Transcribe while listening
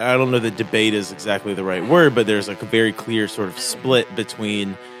I don't know that debate is exactly the right word, but there's like a very clear sort of split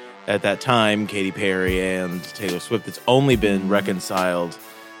between, at that time, Katy Perry and Taylor Swift. It's only been reconciled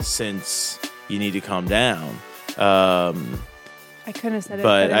since You Need to Calm Down. I couldn't have said it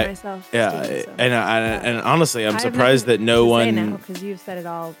better myself. Yeah, Steve, so. and honestly, I'm surprised that no one. Because you've said it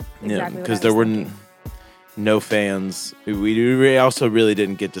all exactly. Because there weren't no fans. We also really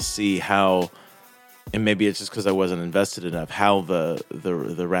didn't get to see how, and maybe it's just because I wasn't invested enough, how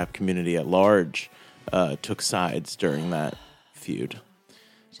the rap community at large took sides during that feud.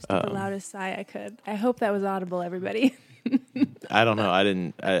 Just the loudest sigh I could. I hope that was audible, everybody. I don't know. I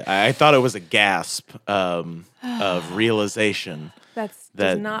didn't. I thought it was a gasp of realization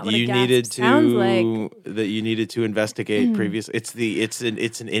that not what you a gasp needed sounds like. That you needed to investigate previous. It's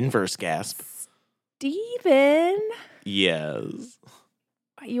an inverse gasp. Steven. Yes.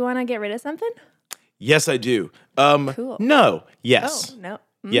 You want to get rid of something? Yes, I do. Cool. No. Yes. Oh no.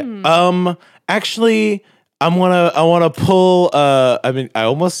 Yeah. Actually, I want to pull. I mean, I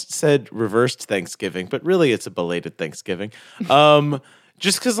almost said reversed Thanksgiving, but really, it's a belated Thanksgiving.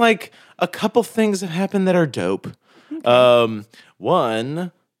 Just because, like, a couple things have happened that are dope. Okay.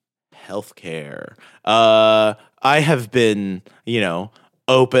 One, healthcare. I have been,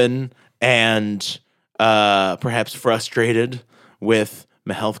 open and perhaps frustrated with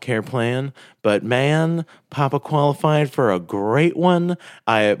my healthcare plan, but man, Papa qualified for a great one.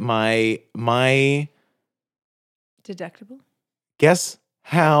 My deductible. Guess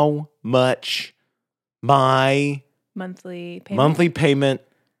how much my monthly payment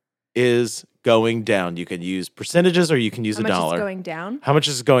is going down. You can use percentages or you can use $1. How much is going down? How much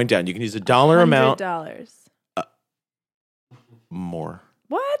is going down? You can use $1 amount. $100. More.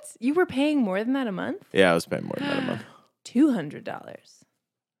 What? You were paying more than that a month? Yeah, I was paying more than that a month. $200.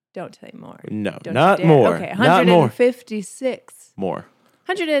 Don't say more. No, Don't not more. Okay, 156. More.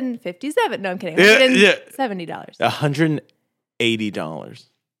 157. No, I'm kidding. $170. $180.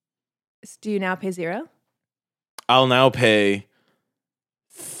 Do you now pay $0? I'll now pay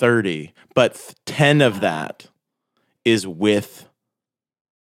 $30, but 10 of that is with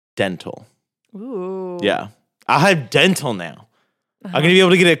dental. Ooh. Yeah. I have dental now. I'm going to be able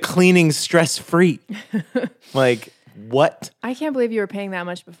to get it cleaning stress-free. Like, what? I can't believe you were paying that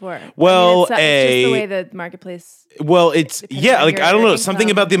much before. Well, it's just the way the marketplace. Well, it's I don't know, something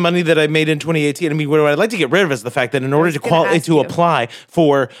about the money that I made in 2018. I mean, what I'd like to get rid of is the fact that in order to apply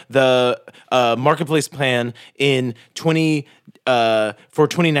for the marketplace plan in for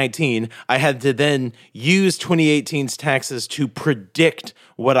 2019, I had to then use 2018's taxes to predict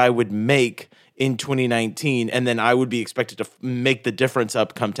what I would make in 2019, and then I would be expected to make the difference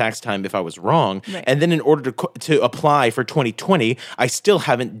up come tax time if I was wrong. Right. And then in order to apply for 2020, I still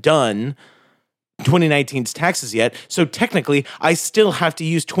haven't done 2019's taxes yet. So technically, I still have to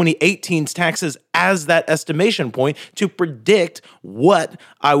use 2018's taxes as that estimation point to predict what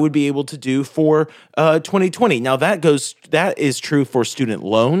I would be able to do for 2020. Now that is true for student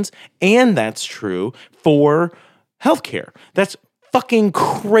loans, and that's true for healthcare. That's fucking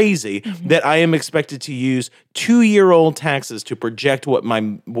crazy that I am expected to use 2-year-old taxes to project what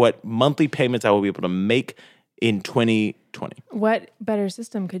monthly payments I will be able to make in 2020. What better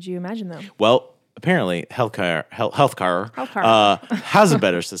system could you imagine, though? Well, apparently healthcare has a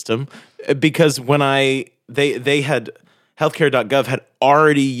better system, because when they had healthcare.gov had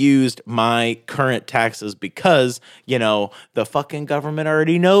already used my current taxes, because the fucking government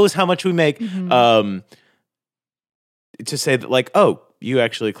already knows how much we make. To say that, like, oh, you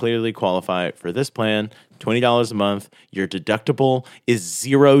actually clearly qualify for this plan, $20 a month, your deductible is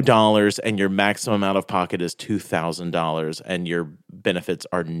 $0, and your maximum out of pocket is $2,000, and your benefits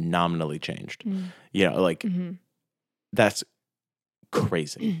are nominally changed. That's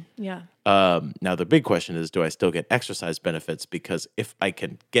crazy. Yeah. Now the big question is, do I still get exercise benefits? Because if I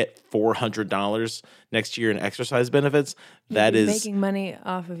can get $400 next year in exercise benefits, that is making money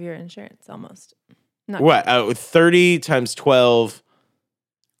off of your insurance almost. What? 30 times 12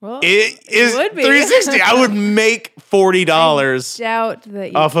 is would be. $360. I would make $40 doubt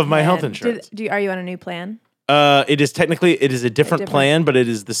that off of my health insurance. Are you on a new plan? It is a different plan, but it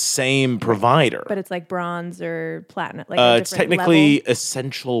is the same provider. But it's like bronze or platinum. It's technically level.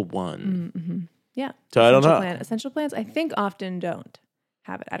 Essential one. Mm-hmm. Yeah. So I don't know. Essential plans, I think, often don't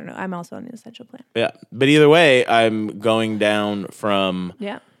have it. I don't know. I'm also on the essential plan. Yeah, but either way, I'm going down from.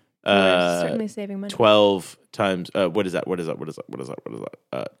 Yeah. We're certainly saving money. 12 times what is that?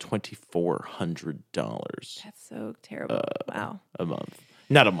 $2,400. That's so terrible. Wow. A month.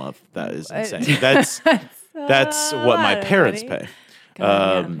 Not a month. That is insane. That's what my parents pay.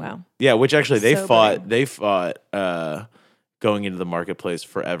 God, wow. Yeah, which actually they Sobering. fought going into the marketplace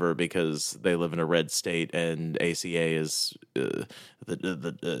forever because they live in a red state and ACA is the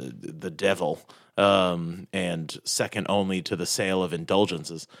devil, and second only to the sale of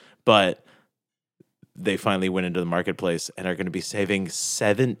indulgences. But they finally went into the marketplace and are going to be saving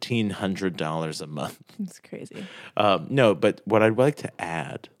 $1,700 a month. It's crazy. No, but what I'd like to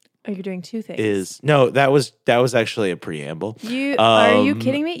add Oh, you're doing two things. that was actually a preamble. Are you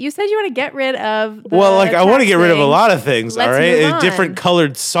kidding me? You said you want to get rid of. I want to get rid of a lot of things. Let's all right, move on. Different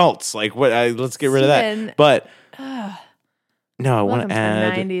colored salts. Like what? Let's get rid of that. But no, I want to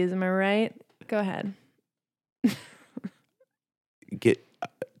add. 90s. Am I right? Go ahead.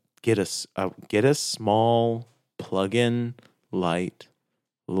 Get a small plug-in light,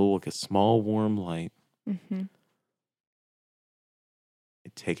 a small warm light. Mm-hmm.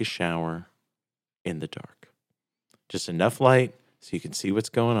 Take a shower in the dark. Just enough light so you can see what's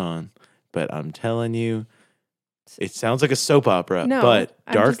going on. But I'm telling you, it sounds like a soap opera, but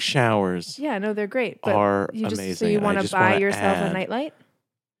dark showers they're great. are amazing. So you want to buy yourself a nightlight?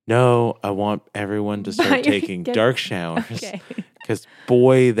 No, I want everyone to start taking dark showers. Okay. Because,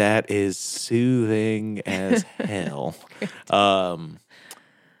 boy, that is soothing as hell. So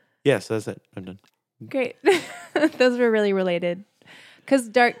that's it. I'm done. Great. Those were really related. Because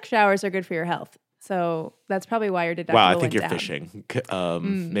dark showers are good for your health. So that's probably why your deductible Wow, I think went you're down. fishing.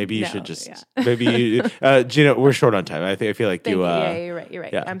 Maybe you should just... Yeah. Maybe you... Gina, we're short on time. I feel like Thank you... you. Yeah, you're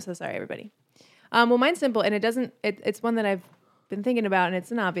right. Yeah. I'm so sorry, everybody. Well, mine's simple, and it's one that I've been thinking about, and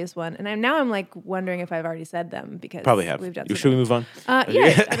it's an obvious one. And I'm like wondering if I've already said them because probably have. We've done. Should we move on?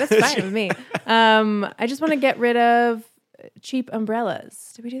 Yeah, that's fine with me. I just want to get rid of cheap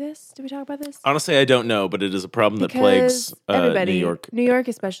umbrellas. Did we do this? Did we talk about this? Honestly, I don't know, but it is a problem that plagues everybody, New York. New York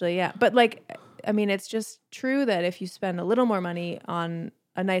especially, yeah. But it's just true that if you spend a little more money on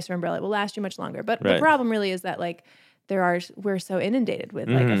a nicer umbrella, it will last you much longer. But the problem really is that we're so inundated with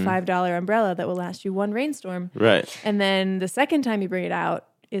a $5 umbrella that will last you one rainstorm. Right. And then the second time you bring it out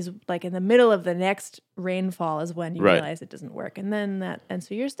is like in the middle of the next rainfall is when you realize it doesn't work. And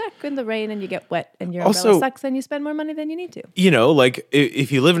so you're stuck in the rain and you get wet and your umbrella sucks and you spend more money than you need to.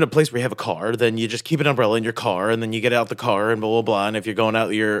 If you live in a place where you have a car, then you just keep an umbrella in your car and then you get out the car and blah, blah, blah. And if you're going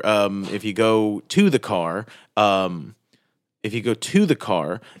out if you go to the car,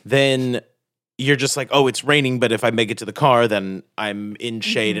 then you're just like, oh, it's raining, but if I make it to the car, then I'm in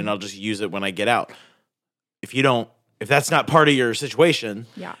shade and I'll just use it when I get out. If that's not part of your situation,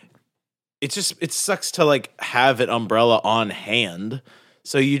 it sucks to have an umbrella on hand.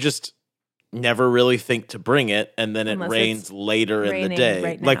 So you just never really think to bring it, and then Unless it rains later in the day,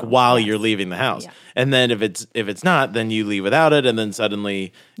 right now. while you're leaving the house. Yeah. And then if it's not, then you leave without it, and then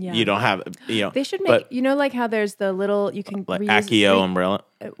suddenly you don't have it. They should make how there's the little you can Accio umbrella.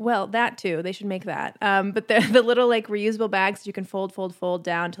 Well, that too. They should make that. But the little reusable bags you can fold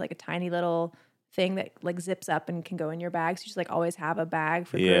down to a tiny little thing that zips up and can go in your bag. So you just always have a bag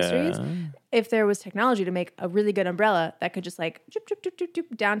for groceries. If there was technology to make a really good umbrella that could just drip, drip, drip, drip,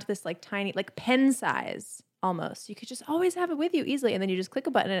 drip, down to this tiny, pen size almost. You could just always have it with you easily. And then you just click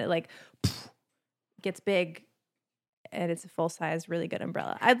a button and it gets big and it's a full size, really good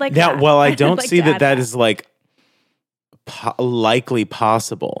umbrella. I'd like that. Well, I don't see that is likely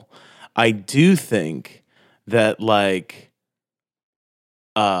possible. I do think that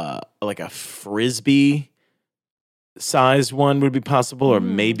a frisbee sized one would be possible, or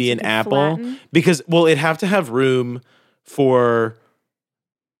maybe an apple, because it'd have to have room for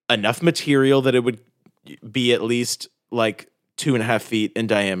enough material that it would be at least 2.5 feet in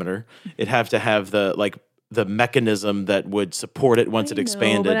diameter. It'd have to have the mechanism that would support it once it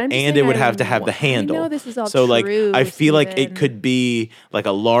expanded, and it would have to have the handle. I know this is all so true, I feel Steven. it could be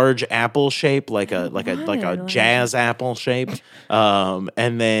a large apple shape, like a jazz apple shape,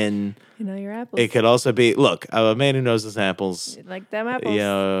 and then your apples. it could also be a man who knows his apples. You like them apples?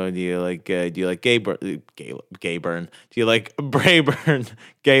 Do you like Gayburn? Do you like Brayburn?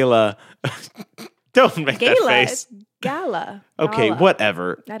 Gala? Don't make that face. Gala. Okay, Gala.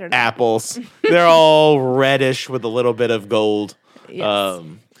 whatever. I don't know. Apples. They're all reddish with a little bit of gold. Yes.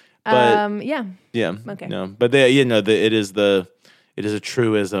 Yeah. Okay. No, but it is a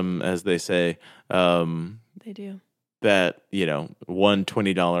truism, as they say. They do. That one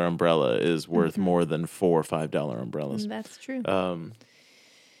 $20 umbrella is worth more than 4 or $5 umbrellas. That's true.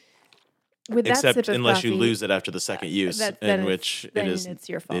 Except unless you lose it after the second use, it's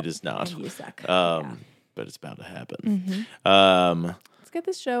your fault. It is not. And you suck. But it's about to happen. Let's get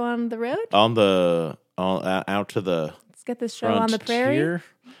this show on the road. Out to the. Let's get this show on the prairie.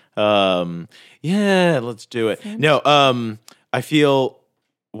 Yeah, let's do it. No, I feel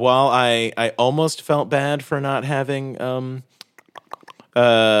while I almost felt bad for not having an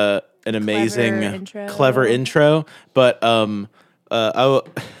amazing clever intro, but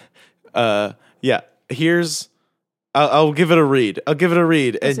yeah, here's I'll give it a read. I'll give it a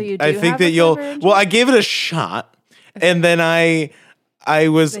read, and so you do I think have that a you'll. clever intro? Well, I gave it a shot, and then I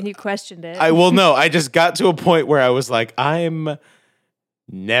was. Then you questioned it. No, I just got to a point where I was like, I'm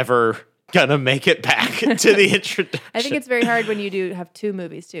never gonna make it back to the introduction. I think it's very hard when you do have two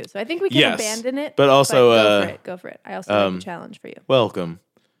movies too. So I think we can abandon it. But also, go for it. I also have a challenge for you. Welcome.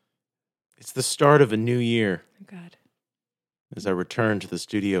 It's the start of a new year. Oh God. As I return to the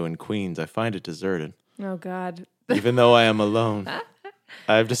studio in Queens, I find it deserted. Oh God. Even though I am alone,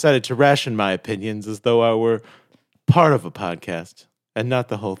 I've decided to ration my opinions as though I were part of a podcast and not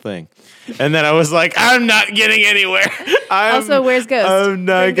the whole thing. And then I was like, I'm not getting anywhere. Also, where's Ghost? I'm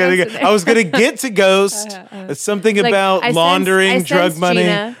not getting it. I was going to get to Ghost. Something Like, about laundering drug money.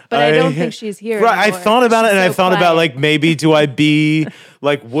 Gina, but I don't think she's here. Right. Anymore. I thought about it, and I thought about, quiet. like, maybe do I be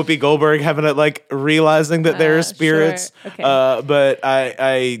like Whoopi Goldberg, having it, like, realizing that there are spirits. Sure. Okay. But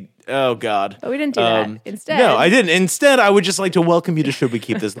I oh God. But we didn't do that. Instead. No, I didn't. Instead, I would just like to welcome you to Should We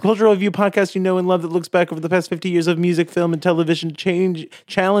Keep This? The cultural review podcast you know and love that looks back over the past 50 years of music, film, and television,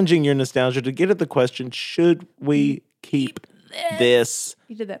 challenging your nostalgia to get at the question, should we keep this?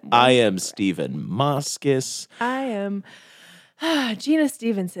 You did that. I am Stephen Moskis. I am Gina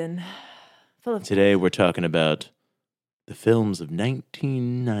Stevenson. Today we're talking about the films of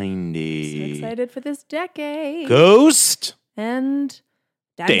 1990. So excited for this decade. Ghost and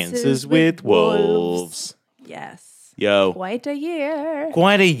Dances with Wolves. Yes. Yo. Quite a year.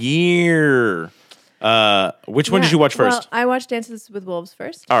 Which one did you watch first? Well, I watched Dances with Wolves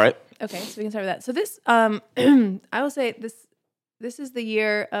first. All right. Okay, so we can start with that. So this, I will say this is the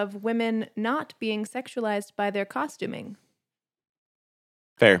year of women not being sexualized by their costuming.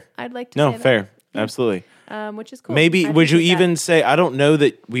 Fair. I'd like to say that. Fair. Absolutely. Which is cool. Maybe, would you even say, I don't know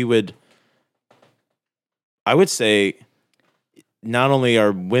that we would, I would say, not only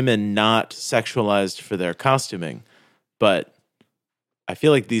are women not sexualized for their costuming, but I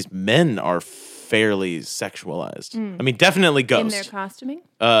feel like these men are fairly sexualized. I mean, definitely Ghost. In their costuming?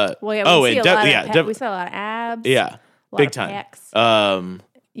 Well, yeah, we see a lot of abs. Yeah, big time. Pecs.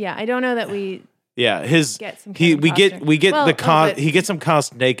 Yeah, I don't know that we. Yeah, get some Kevin Costner. we get he gets some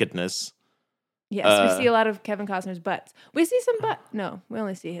cost nakedness. Yes, we see a lot of Kevin Costner's butts. We see some butt. No, we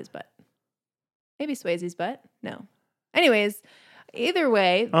only see his butt. Maybe Swayze's butt. No. Anyways, either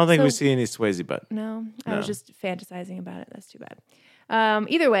way. I don't think we see any Swayze butt. No, I was just fantasizing about it. That's too bad.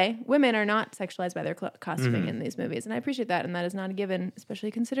 Either way, women are not sexualized by their costuming in these movies, and I appreciate that, and that is not a given,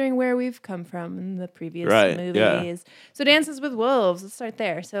 especially considering where we've come from in the previous movies. Yeah. So Dances with Wolves, let's start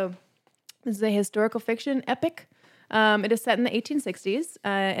there. So this is a historical fiction epic. It is set in the 1860s,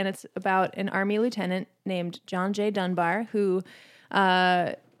 and it's about an army lieutenant named John J. Dunbar, who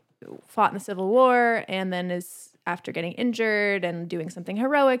fought in the Civil War, and then is, after getting injured and doing something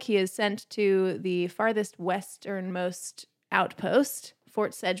heroic, he is sent to the farthest westernmost outpost,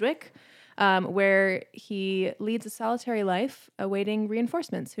 Fort Sedgwick, where he leads a solitary life, awaiting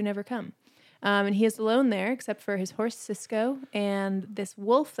reinforcements who never come. And he is alone there, except for his horse Cisco and this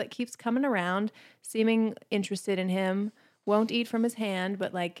wolf that keeps coming around, seeming interested in him, won't eat from his hand,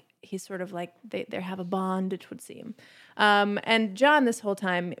 but like he's sort of like they have a bond, it would seem. And John, this whole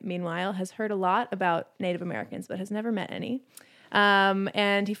time, meanwhile, has heard a lot about Native Americans, but has never met any.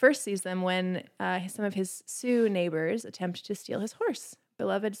 And he first sees them when some of his Sioux neighbors attempt to steal his horse,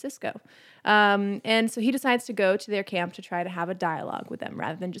 beloved Cisco. And so he decides to go to their camp to try to have a dialogue with them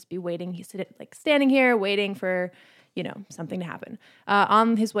rather than just be waiting. He's standing here waiting for, something to happen.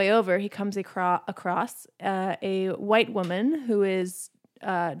 On his way over, he comes across a white woman who is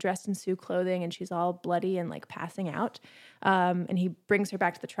dressed in Sioux clothing, and she's all bloody and like passing out. And he brings her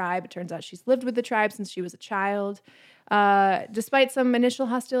back to the tribe. It turns out she's lived with the tribe since she was a child. Despite some initial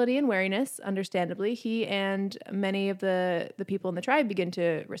hostility and wariness, understandably, he and many of the people in the tribe begin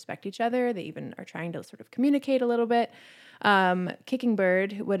to respect each other. They even are trying to sort of communicate a little bit. Kicking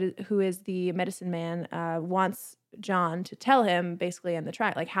Bird, who is the medicine man, wants John to tell him, basically, in the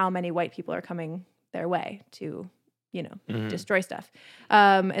tribe, like how many white people are coming their way to, destroy stuff.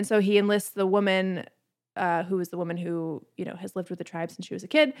 And so he enlists the woman who is the woman who, has lived with the tribe since she was a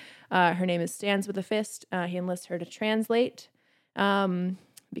kid. Her name is Stands with a Fist. He enlists her to translate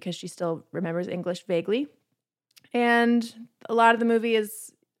because she still remembers English vaguely. And a lot of the movie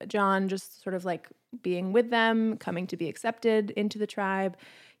is John just sort of like being with them, coming to be accepted into the tribe.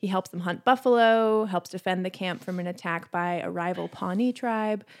 He helps them hunt buffalo, helps defend the camp from an attack by a rival Pawnee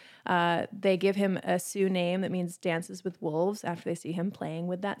tribe. They give him a Sioux name that means dances with wolves after they see him playing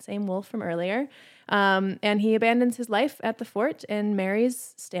with that same wolf from earlier. And he abandons his life at the fort and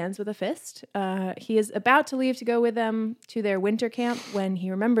marries Stands with a Fist. He is about to leave to go with them to their winter camp when he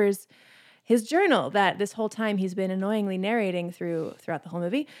remembers his journal that this whole time he's been annoyingly narrating throughout the whole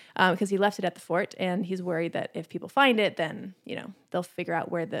movie, because he left it at the fort, and he's worried that if people find it, then they'll figure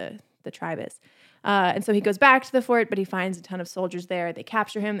out where the tribe is. And so he goes back to the fort, but he finds a ton of soldiers there. They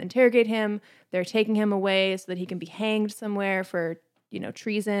capture him, interrogate him. They're taking him away so that he can be hanged somewhere for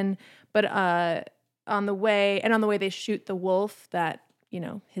treason. But on the way they shoot the wolf, that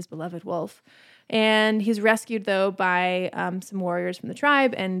his beloved wolf, and he's rescued though by some warriors from the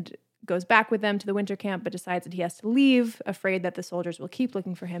tribe and goes back with them to the winter camp, but decides that he has to leave, afraid that the soldiers will keep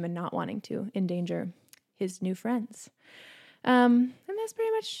looking for him and not wanting to endanger his new friends. And that's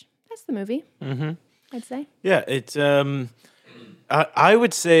the movie. Mm-hmm. I'd say. Yeah, it's. I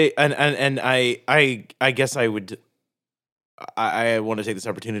would say, and I guess I would. I want to take this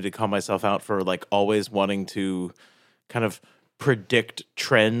opportunity to call myself out for like always wanting to kind of predict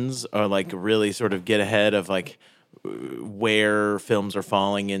trends or like really sort of get ahead of like where films are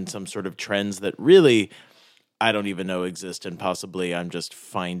falling in some sort of trends that really I don't even know exist, and possibly I'm just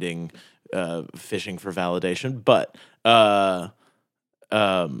fishing for validation. But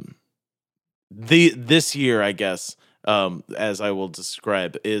this year, I guess, as I will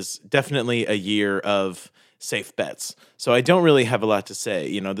describe, is definitely a year of safe bets. So I don't really have a lot to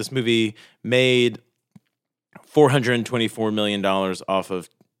say. This movie made $424 million off of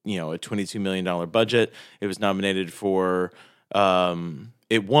a $22 million budget. It was nominated for,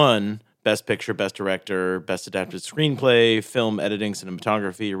 it won Best Picture, Best Director, Best Adapted Screenplay, Film Editing,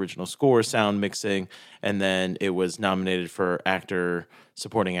 Cinematography, Original Score, Sound Mixing, and then it was nominated for Actor,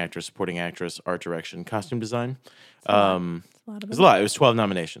 Supporting Actor, Supporting Actress, Art Direction, Costume Design. It was a lot. It was 12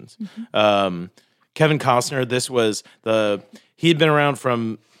 nominations. Mm-hmm. Kevin Costner, he had been around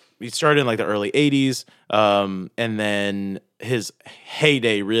he started in like the early 80s, and then his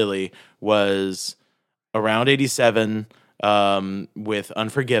heyday really was around 87 with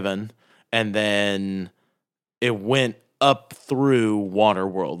Unforgiven, and then it went up through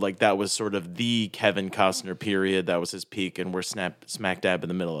Waterworld. Like that was sort of the Kevin Costner period. That was his peak, and we're smack dab in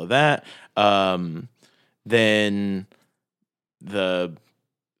the middle of that. Then the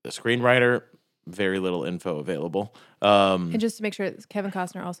screenwriter, very little info available. And just to make sure, Kevin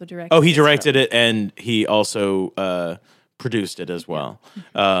Costner also directed. Oh, he directed it, and he also produced it as well.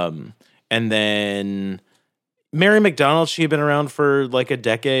 And then Mary McDonald, she had been around for like a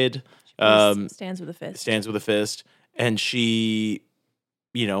decade. Stands with a Fist. And she,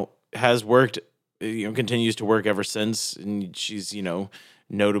 has worked, continues to work ever since. And she's,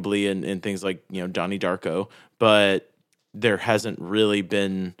 notably in things like, Donnie Darko. But there hasn't really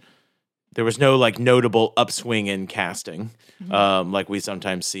been... There was no like notable upswing in casting, like we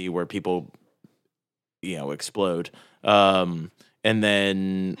sometimes see where people, explode. And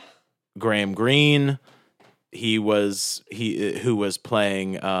then Graham Greene, who was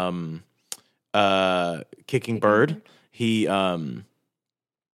playing Kicking Bird. He had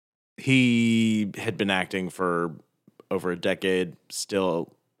been acting for over a decade,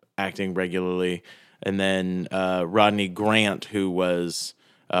 still acting regularly. And then Rodney Grant, who was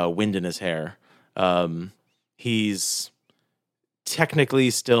Wind in His Hair. He's technically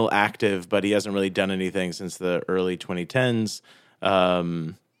still active, but he hasn't really done anything since the early 2010s.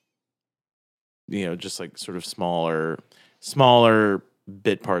 Just like sort of smaller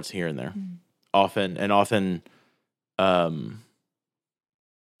bit parts here and there. Often.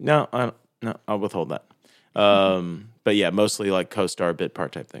 No, I'll withhold that. But yeah, mostly like co-star bit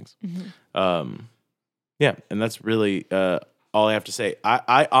part type things. Mm-hmm. Yeah, and that's really all I have to say.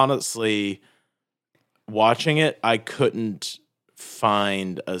 I honestly, watching it, I couldn't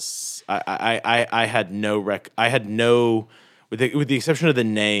find I had no with the exception of the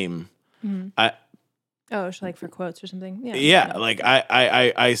name. Mm-hmm. Like for quotes or something. Yeah. Like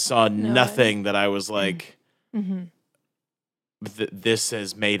I saw nothing that I was like, mm-hmm. This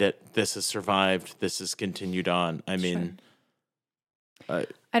has made it. This has survived. This has continued on. I mean. Sure.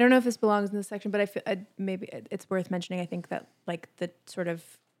 I don't know if this belongs in this section, but I feel maybe it's worth mentioning. I think that like the sort of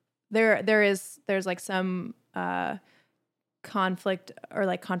there's like some conflict or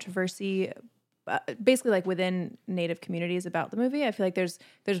like controversy, basically like within Native communities about the movie. I feel like there's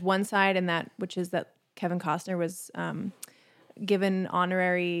one side in that, which is that Kevin Costner was given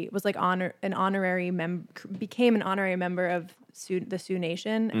became an honorary member of the Sioux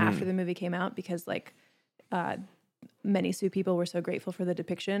Nation after the movie came out because like many Sioux people were so grateful for the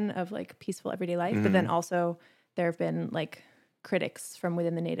depiction of like peaceful everyday life. But then also there have been like critics from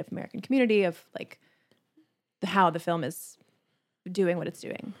within the Native American community of like how the film is doing what it's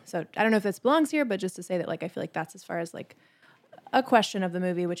doing. So I don't know if this belongs here, but just to say that like I feel like that's as far as like a question of the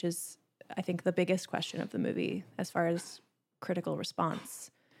movie, which is I think the biggest question of the movie as far as critical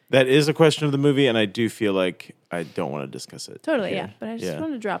response. That is a question of the movie, and I do feel like I don't want to discuss it. Totally, here. yeah. But I just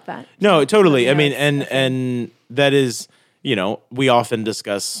wanted to drop that. No, totally. I mean, it's and that is, you know, we often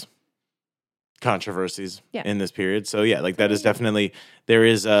discuss controversies in this period. So yeah, like that is definitely there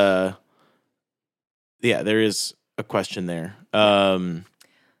is a question there.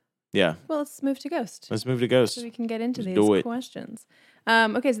 Yeah. Well, let's move to Ghost. Let's move to Ghost. So we can get into these questions.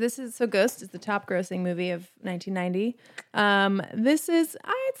 Okay, so Ghost is the top grossing movie of 1990. This is,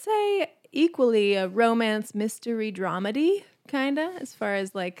 I'd say, equally a romance mystery dramedy, kinda, as far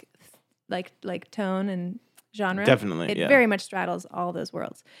as like tone and genre. Definitely, it very much straddles all those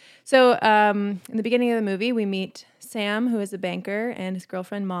worlds. So, in the beginning of the movie, we meet Sam, who is a banker, and his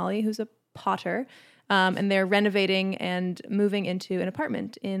girlfriend Molly, who's a potter. And they're renovating and moving into an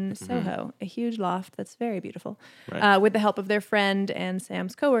apartment in Soho, a huge loft that's very beautiful, with the help of their friend and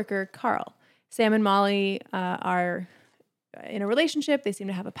Sam's coworker, Carl. Sam and Molly are in a relationship. They seem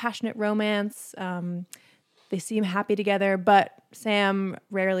to have a passionate romance. They seem happy together, but Sam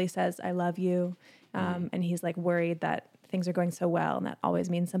rarely says, I love you. And he's like worried that things are going so well, and that always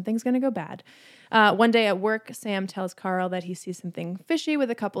means something's going to go bad. One day at work, Sam tells Carl that he sees something fishy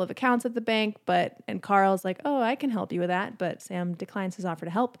with a couple of accounts at the bank, and Carl's like, oh, I can help you with that, but Sam declines his offer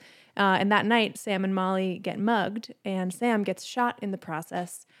to help. And that night, Sam and Molly get mugged, and Sam gets shot in the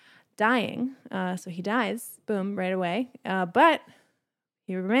process, dying. So he dies, boom, right away. But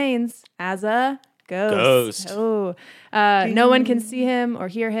he remains as a ghost. Oh, no one can see him or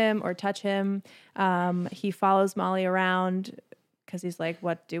hear him or touch him. He follows Molly around because he's like,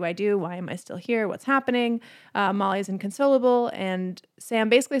 what do I do? Why am I still here? What's happening? Molly's inconsolable, and Sam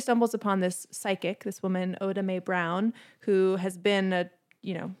basically stumbles upon this psychic, this woman, Oda Mae Brown, who has been a,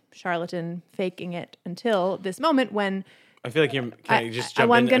 charlatan faking it until this moment when I feel like can you just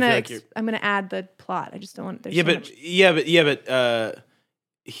jump in? I'm gonna add the plot. I just don't want. But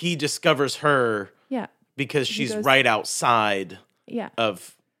he discovers her. Yeah. Because she's right outside. Yeah.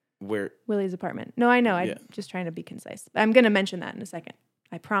 Of where Willie's apartment. No, I know. I'm just trying to be concise. I'm going to mention that in a second.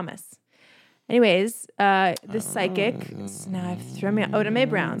 I promise. Anyways, this psychic, now I've thrown me out, Oda Mae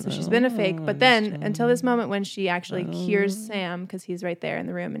Brown. So she's been a fake. But then until this moment when she actually hears Sam, because he's right there in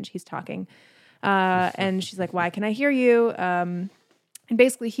the room and she's talking. And she's like, why can I hear you? And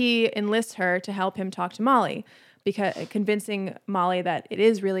basically he enlists her to help him talk to Molly, because convincing Molly that it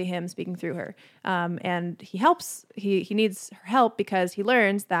is really him speaking through her. And he helps, he needs her help because he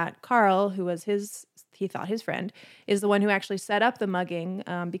learns that Carl, who was he thought his friend, is the one who actually set up the mugging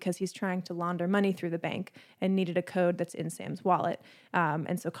because he's trying to launder money through the bank and needed a code that's in Sam's wallet.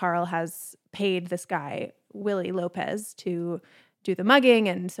 And so Carl has paid this guy, Willie Lopez, to do the mugging.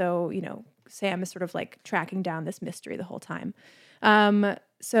 And so, Sam is sort of like tracking down this mystery the whole time.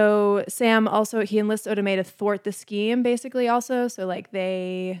 So Sam also, he enlists Oda Mae to thwart the scheme basically also. So like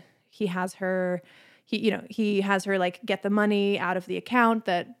he has her like get the money out of the account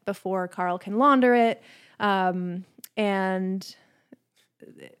that before Carl can launder it. And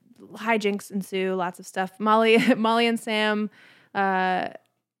hijinks ensue, lots of stuff. Molly and Sam,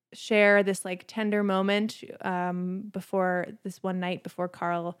 share this like tender moment, before this one night before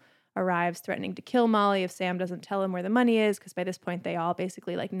Carl arrives threatening to kill Molly if Sam doesn't tell him where the money is, because by this point they all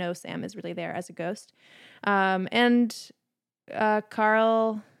basically like know Sam is really there as a ghost. Carl,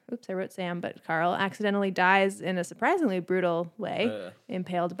 oops, I wrote Sam, but Carl accidentally dies in a surprisingly brutal way,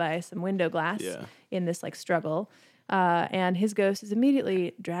 impaled by some window glass in this like struggle. And his ghost is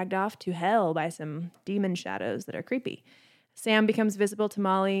immediately dragged off to hell by some demon shadows that are creepy. Sam becomes visible to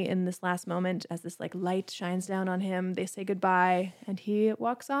Molly in this last moment as this like light shines down on him. They say goodbye, and he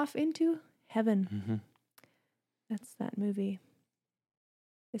walks off into heaven. Mm-hmm. That's that movie,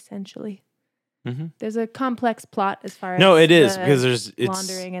 essentially. Mm-hmm. There's a complex plot as far as it is because there's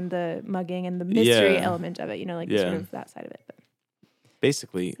laundering and the mugging and the mystery element of it. Sort of that side of it. But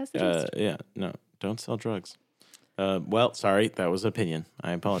basically, don't sell drugs. Well, sorry, that was opinion.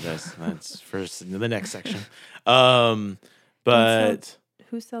 I apologize. That's for the next section. But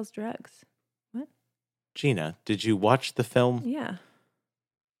who sells drugs? What? Gina, did you watch the film? Yeah.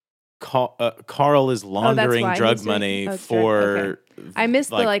 Carl is laundering drug money for. Okay. I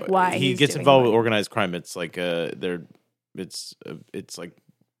missed the why he gets involved with organized crime. It's like it's like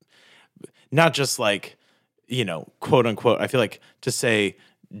not just like quote unquote, I feel like to say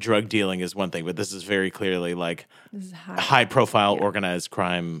drug dealing is one thing, but this is very clearly like This is high profile organized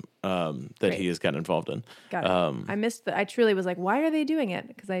crime that he has gotten involved in. Got it. I missed I truly was like, why are they doing it?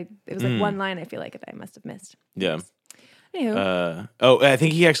 Because it was like one line I feel like I must have missed. Yeah. Anywho. I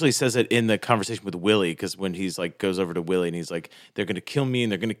think he actually says it in the conversation with Willie, because when he's like goes over to Willie and he's like, they're gonna kill me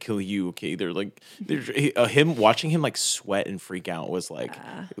and they're gonna kill you. Okay, they're like, him watching him like sweat and freak out was like,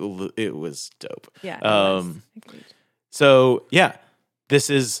 it was dope. Yeah. Agreed. So yeah, this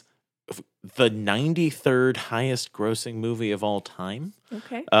is the 93rd highest grossing movie of all time.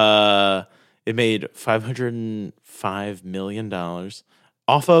 Okay. It made $505 million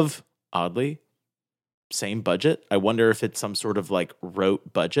off of, oddly, same budget. I wonder if it's some sort of like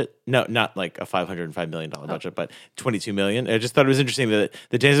rote budget. No, not like a $505 million budget, but $22 million. I just thought it was interesting that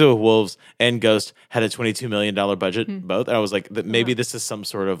the Dancing with Wolves and Ghost had a $22 million budget both. And I was like, maybe this is some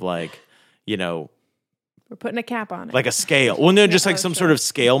sort of like, we're putting a cap on it. Like a scale. Well, no, just like some sort of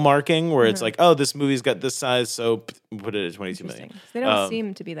scale marking where it's like, oh, this movie's got this size, so put it at 22 million. They don't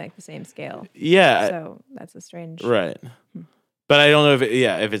seem to be like the same scale. Yeah. So that's a strange. Right. But I don't know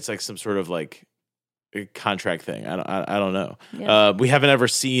if it's like some sort of like a contract thing. I don't know. Yeah. We haven't ever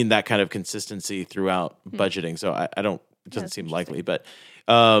seen that kind of consistency throughout budgeting, so I don't. It doesn't seem likely. But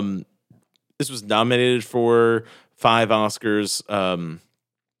this was nominated for 5 Oscars: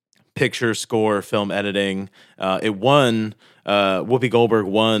 picture, score, film editing. It won. Whoopi Goldberg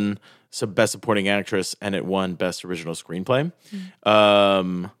won Best Supporting Actress, and it won Best Original Screenplay.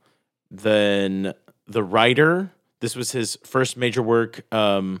 Then the writer. This was his first major work.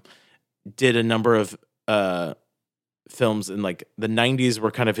 Did a number of films in like the 90s were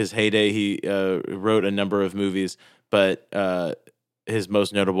kind of his heyday. He wrote a number of movies, but his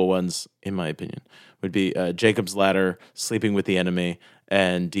most notable ones, in my opinion, would be Jacob's Ladder, Sleeping with the Enemy,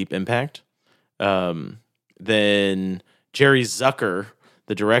 and Deep Impact. Then Jerry Zucker,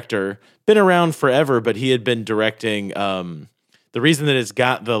 the director, been around forever, but he had been directing. The reason that it's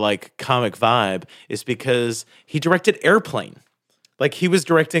got the like comic vibe is because he directed Airplane. Like he was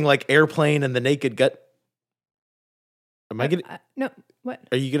directing like Airplane and The Naked Gun. Am I gonna? No. What?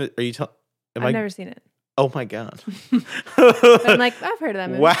 Are you gonna? Are you telling? I've never seen it. Oh my god! I'm like, I've heard of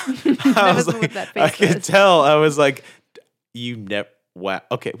that movie. Wow! I was like, I could tell. I was like, you never. Wow.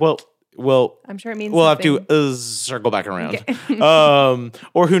 Okay. Well. I'm sure it means we'll something. have to circle back around. Okay.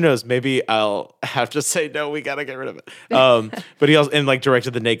 Or who knows? Maybe I'll have to say no. We gotta get rid of it. But he also like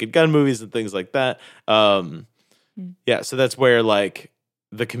directed the Naked Gun movies and things like that. Yeah, so that's where like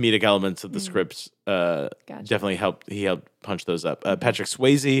the comedic elements of the script definitely helped. He helped punch those up. Patrick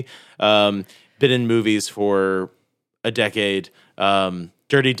Swayze, been in movies for a decade.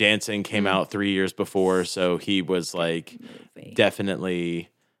 Dirty Dancing came out 3 years before, so he was like definitely.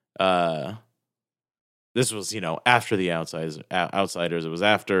 This was after the Outsiders. It was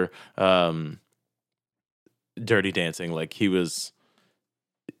after Dirty Dancing. Like he was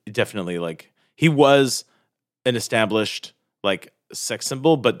definitely like he was an established like sex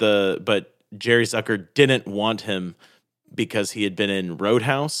symbol, but Jerry Zucker didn't want him because he had been in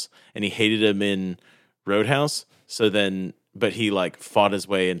Roadhouse and he hated him in Roadhouse. So then, but he like fought his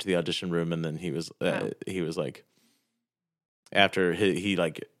way into the audition room, and then he was like, after he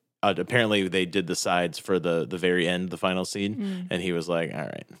like apparently they did the sides for the very end, the final scene, and he was like, all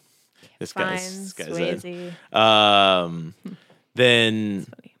right, this guy's it. Then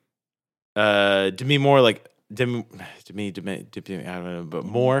Demi Moore, like Demi, I don't know, but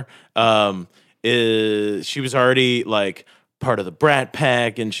Moore, she was already like part of the Brat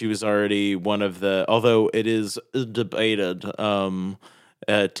Pack, and she was already one of the, although it is debated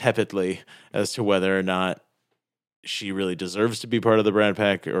tepidly as to whether or not she really deserves to be part of the Brat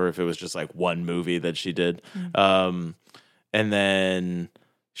Pack, or if it was just like one movie that she did. And then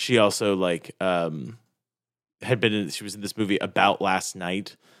she also like she was in this movie About Last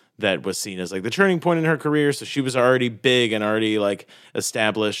Night that was seen as like the turning point in her career. So she was already big and already like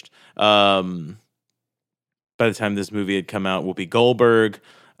established. By the time this movie had come out, Whoopi Goldberg,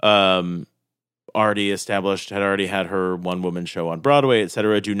 already established, had already had her one-woman show on Broadway,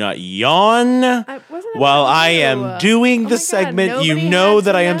 etc. Do not yawn while I am doing the segment. You know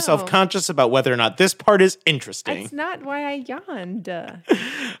that I am self-conscious about whether or not this part is interesting. That's not why I yawned.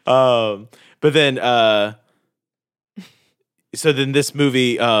 But then, so then this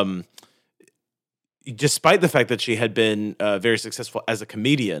movie, despite the fact that she had been very successful as a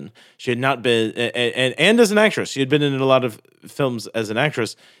comedian, she had not been, and as an actress, she had been in a lot of films as an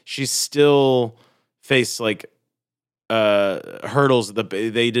actress. She still faced like hurdles.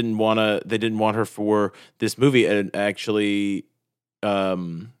 They didn't want her for this movie, and actually,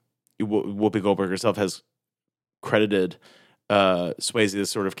 Whoopi Goldberg herself has credited Swayze.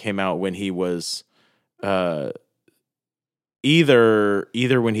 This sort of came out when he was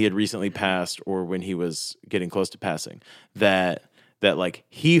either when he had recently passed or when he was getting close to passing, that like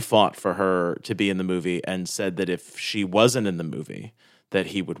he fought for her to be in the movie and said that if she wasn't in the movie that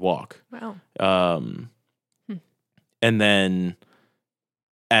he would walk. Wow. And then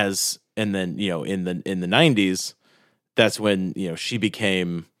in the 90s, that's when, she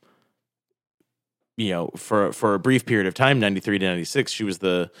became, for a brief period of time, 93 to 96, she was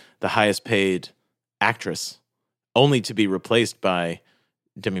the highest paid actress, only to be replaced by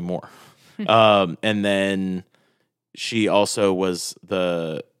Demi Moore. And then she also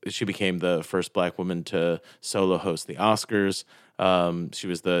she became the first Black woman to solo host the Oscars.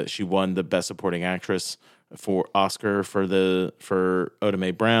 She won the Best Supporting Actress for Oscar for Oda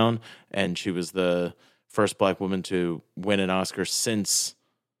Mae Brown, and she was the first Black woman to win an Oscar since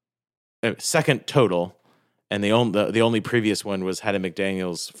second total, and the only previous one was Hattie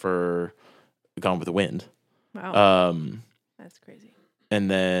McDaniels for Gone with the Wind. Wow, that's crazy.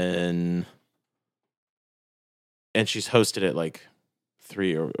 And she's hosted it like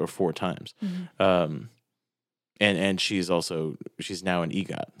 3 or 4 times. Mm-hmm. And she's now an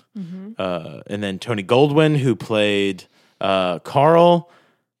EGOT. Mm-hmm. And then Tony Goldwyn, who played Carl,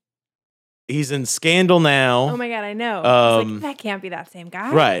 he's in Scandal now. Oh my God, I know. That can't be that same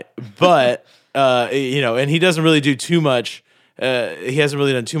guy. Right. But, and he doesn't really do too much. He hasn't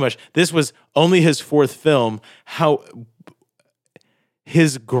really done too much. This was only his 4th film.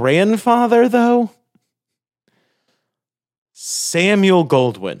 His grandfather, though, Samuel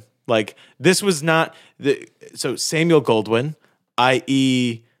Goldwyn. Like, this was not so Samuel Goldwyn,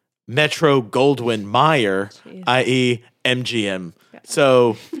 i.e. Metro Goldwyn Mayer, i.e. MGM. Yeah.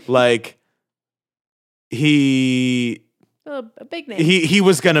 So, like, a big name. He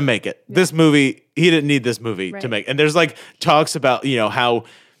was gonna make it. Yeah. This movie, he didn't need this movie to make. And there's like talks about how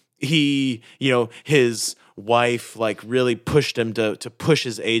he his wife like really pushed him to push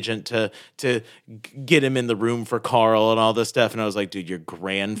his agent to get him in the room for Carl and all this stuff. And I was like, dude, your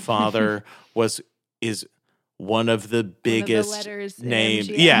grandfather is one of the biggest names.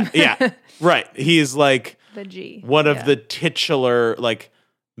 Yeah, right. He's like the G. One of the titular like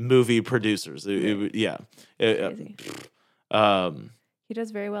movie producers. Crazy. He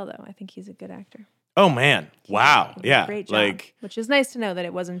does very well though. I think he's a good actor. Oh man. Wow. Yeah. Great job. Like, which is nice to know that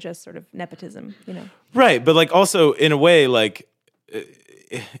it wasn't just sort of nepotism, Right, but like also in a way like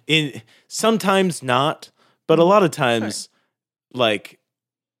in sometimes not, but a lot of times like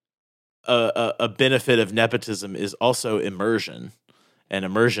a benefit of nepotism is also immersion, and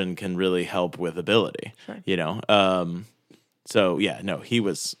immersion can really help with ability. Sure. So yeah, no, he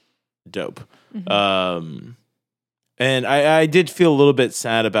was dope. Mm-hmm. And I did feel a little bit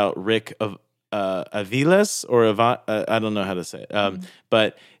sad about Rick Aviles or I don't know how to say it.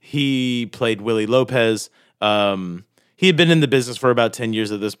 But he played Willie Lopez. He had been in the business for about 10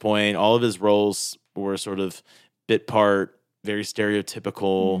 years at this point. All of his roles were sort of bit part, very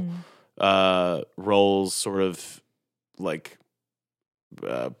stereotypical roles, sort of like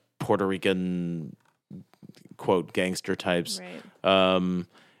Puerto Rican quote gangster types. Right.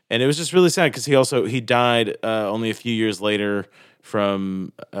 And it was just really sad because he died only a few years later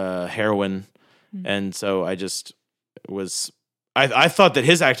from heroin. Mm-hmm. And so I just I thought that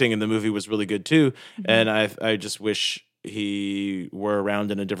his acting in the movie was really good too. Mm-hmm. And I just wish he were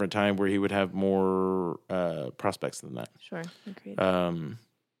around in a different time where he would have more prospects than that. Sure. Agreed.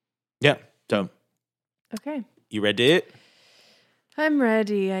 Yeah. So. Okay. You ready? I'm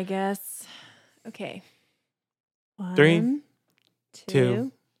ready, I guess. Okay. 1,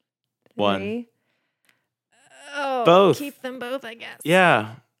 2, 1. Oh, both. Keep them both, I guess.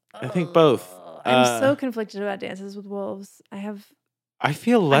 Yeah, I think both. I'm so conflicted about Dances with Wolves. I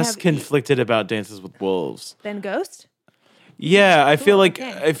feel less conflicted about Dances with Wolves than Ghost. Yeah, I feel like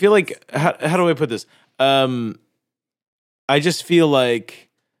how do I put this? I just feel like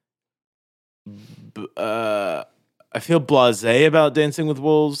I feel blasé about Dancing with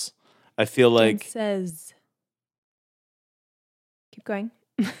Wolves. I feel like keep going.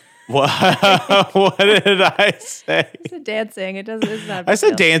 What did I say? I said dancing. It's not. I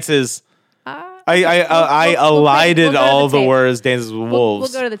said dances. I elided all the words. Dances with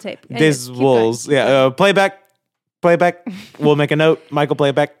Wolves. We'll go to the tape. Dances with Wolves. Yeah. Playback. We'll make a note. Michael,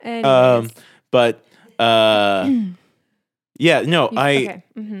 playback. But yeah. No. Okay.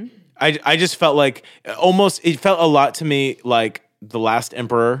 Mm-hmm. I just felt like it felt a lot to me like The Last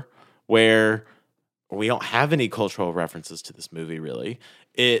Emperor, where we don't have any cultural references to this movie, really.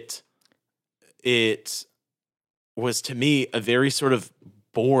 It was, to me, a very sort of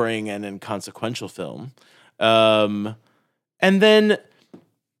boring and inconsequential film. And then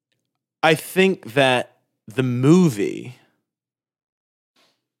I think that the movie,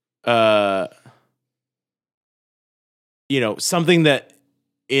 something that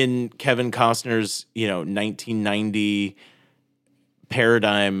in Kevin Costner's, 1990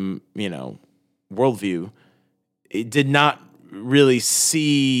 paradigm, worldview, it did not really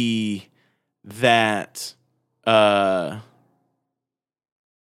see that,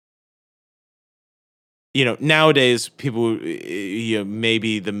 nowadays people,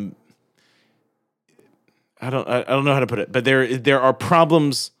 maybe I don't know how to put it, but there are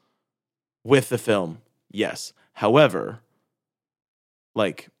problems with the film. Yes. However,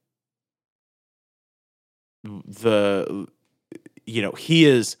 like he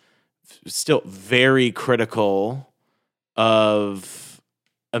is still very critical of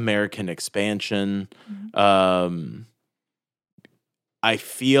American expansion. I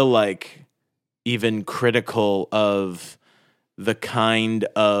feel like even critical of the kind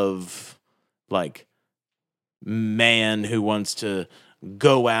of like man who wants to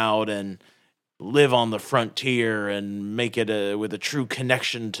go out and live on the frontier and make it with a true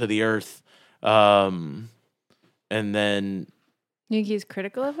connection to the earth. And then You think he's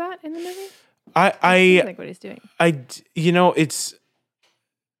critical of that in the movie? I like what he's doing. It's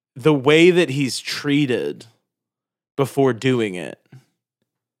the way that he's treated before doing it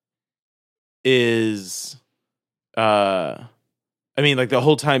is, like the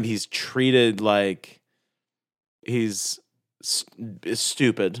whole time he's treated like he's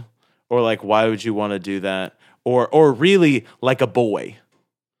stupid, or like, why would you want to do that? Or really like a boy,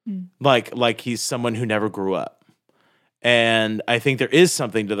 like he's someone who never grew up. And I think there is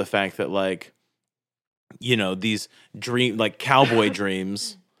something to the fact that like, these like cowboy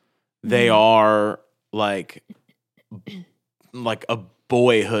dreams, they are like a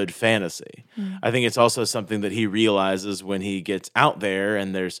boyhood fantasy. I think it's also something that he realizes when he gets out there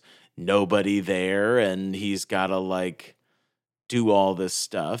and there's nobody there and he's got to like do all this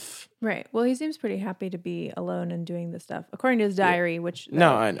stuff. Right. Well, he seems pretty happy to be alone and doing this stuff, according to his diary. Which I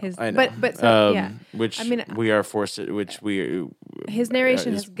know. But so, yeah. Which we are forced to. Which we his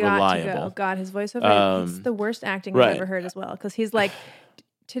narration has got reliable. to go. God, his voiceover. It's the worst acting I've ever heard as well. Because he's like,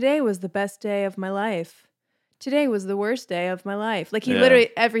 today was the best day of my life. Today was the worst day of my life. Like he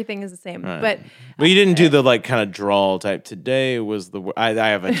literally everything is the same. Right. But you didn't do the like kind of drawl type. Today was the. I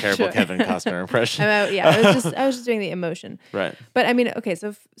have a terrible Kevin Costner impression. I was just doing the emotion. Right. But I mean, okay,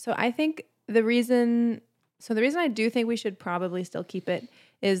 so I think the reason I do think we should probably still keep it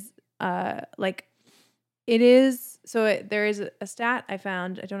is like it is. So there is a stat I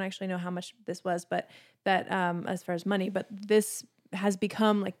found. I don't actually know how much this was, but that as far as money, but this has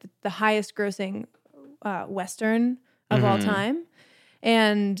become like the highest grossing Western of all time.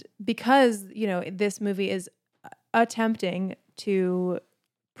 And because, this movie is attempting to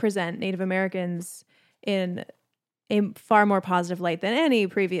present Native Americans in a far more positive light than any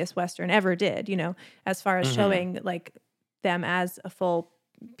previous Western ever did, as far as showing like them as a full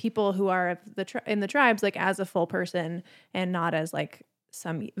people who are in the tribes, like as a full person and not as like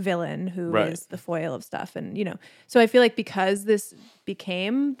some villain who is the foil of stuff. And, so I feel like because this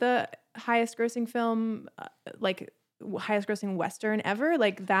became the highest grossing film, like highest grossing Western ever,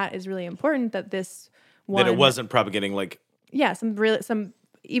 like that is really important that this one. That it wasn't propagating like. Yeah, some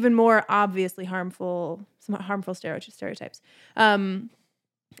even more obviously harmful stereotypes. And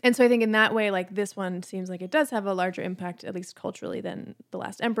so I think in that way, like this one seems like it does have a larger impact, at least culturally, than The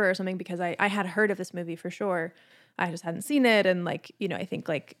Last Emperor or something, because I had heard of this movie for sure. I just hadn't seen it. And like, I think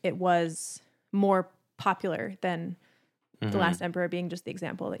like it was more popular than The Last Emperor being just the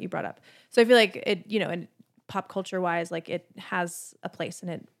example that you brought up. So I feel like it, and pop culture wise, like it has a place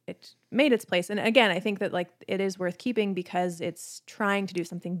and it made its place. And again, I think that like it is worth keeping because it's trying to do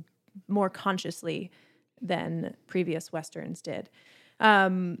something more consciously than previous Westerns did.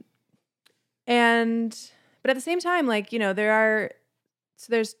 But at the same time, like,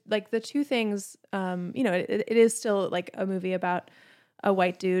 there's like the two things, it is still like a movie about a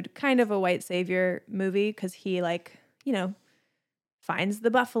white dude, kind of a white savior movie. Cause he like, finds the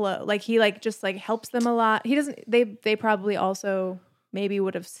buffalo, like he like just like helps them a lot. He doesn't, they probably also maybe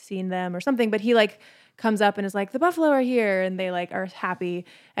would have seen them or something, but he like comes up and is like, the buffalo are here. And they like are happy.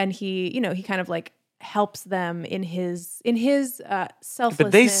 And he, he kind of like helps them in his selflessness.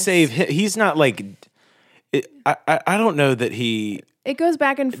 But they save him. He's not like, I don't know that he. It goes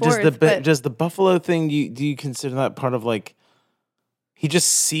back and forth. Does the buffalo thing, do you consider that part of like, he just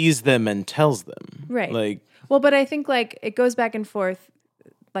sees them and tells them? Right. Like, well, but I think like it goes back and forth,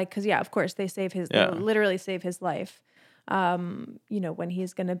 like, cause yeah, of course they save they literally save his life, when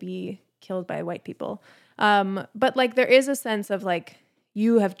he's going to be killed by white people. But like there is a sense of like,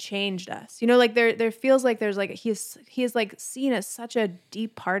 you have changed us, like there feels like there's like, he is like seen as such a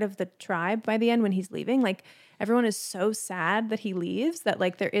deep part of the tribe by the end when he's leaving. Like everyone is so sad that he leaves that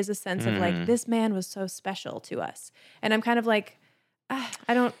like there is a sense of like, this man was so special to us. And I'm kind of like,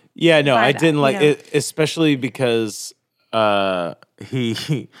 I don't. Yeah, no, I that, didn't like it, especially because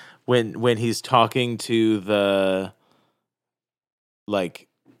he when he's talking to the like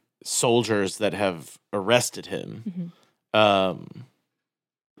soldiers that have arrested him,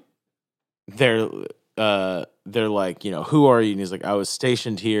 they're like, who are you? And he's like, I was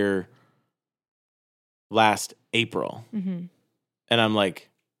stationed here last April, and I'm like.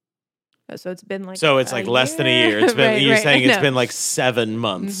 So it's been like it's like less than a year. It's been you're saying it's been like 7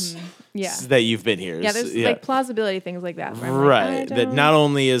 months that you've been here. Yeah, there's like plausibility things like that. Right. That not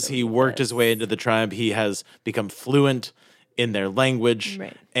only has he worked his way into the tribe, he has become fluent in their language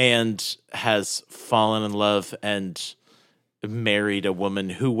and has fallen in love and married a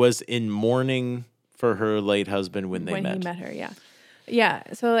woman who was in mourning for her late husband when he met her. Yeah. Yeah.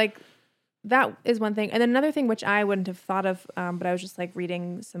 So like that is one thing. And then another thing, which I wouldn't have thought of, but I was just like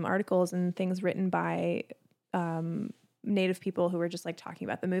reading some articles and things written by Native people who were just like talking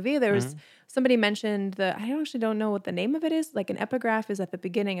about the movie. There was somebody mentioned I actually don't know what the name of it is. Like an epigraph is at the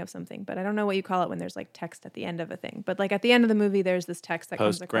beginning of something, but I don't know what you call it when there's like text at the end of a thing. But like at the end of the movie, there's this text that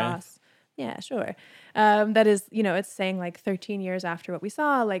comes across. Yeah, sure. That is, it's saying like 13 years after what we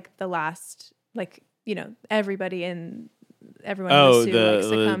saw, like the last, like, everybody in everyone in the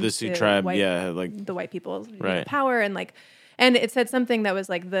Sioux the Sioux tribe, like the white people power, and like, and it said something that was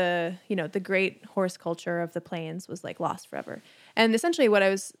like the great horse culture of the plains was like lost forever. And essentially what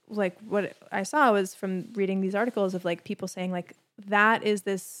I saw was from reading these articles of like people saying like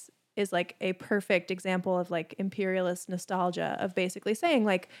this is like a perfect example of like imperialist nostalgia of basically saying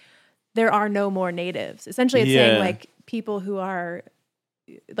like there are no more natives. Essentially it's saying like people who are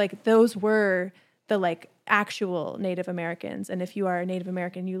like those were the like actual Native Americans. And if you are a Native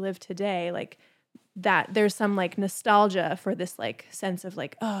American, you live today, like that there's some like nostalgia for this like sense of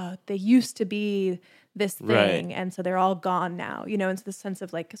like, oh, they used to be this thing. And so they're all gone now, and it's this sense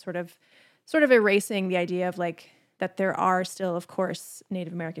of like sort of erasing the idea of like that there are still, of course,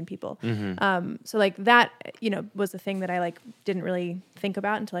 Native American people. So like that, was the thing that I like didn't really think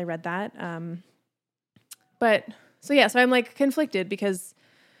about until I read that. But so I'm like conflicted because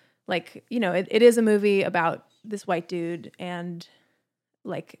like, it is a movie about this white dude and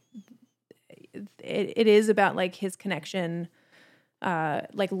like it is about like his connection,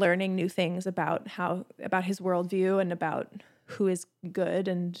 like learning new things about his worldview and about who is good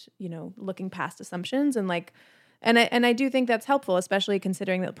and, looking past assumptions and like, and I do think that's helpful, especially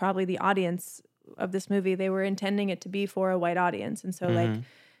considering that probably the audience of this movie, they were intending it to be for a white audience. And so like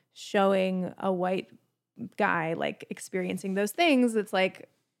showing a white guy like experiencing those things, it's like,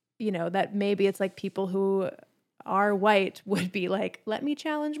 that maybe it's like people who are white would be like, let me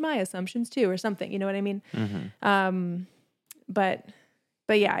challenge my assumptions too, or something, you know what I mean? But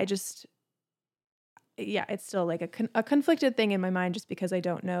yeah, it's still like a conflicted thing in my mind just because I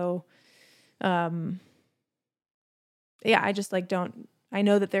don't know. I just like I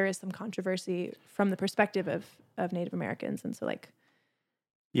know that there is some controversy from the perspective of Native Americans. And so like,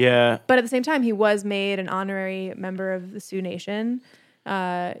 but at the same time, he was made an honorary member of the Sioux Nation,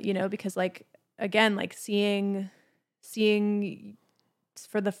 because like, again, like seeing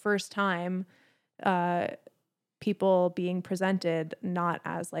for the first time, people being presented not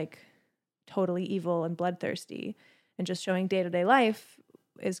as like totally evil and bloodthirsty and just showing day-to-day life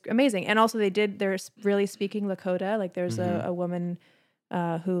is amazing. And also they're really speaking Lakota. Like there's a woman,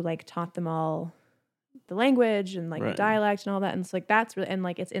 who like taught them all the language and like the dialect and all that. And it's like, that's really, and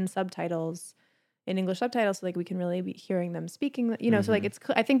like it's in subtitles, in English subtitles. So like we can really be hearing them speaking, so like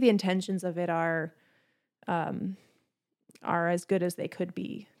I think the intentions of it are as good as they could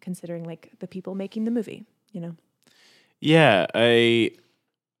be considering like the people making the movie, Yeah. I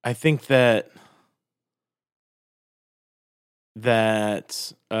think that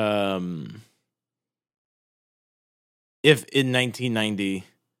if in 1990,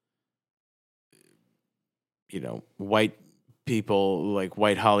 white people like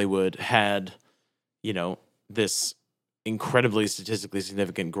white Hollywood had, this incredibly statistically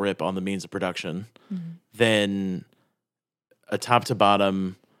significant grip on the means of production, then a top to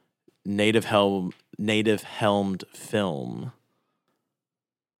bottom native helmed film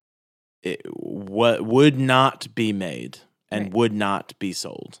would not be made and would not be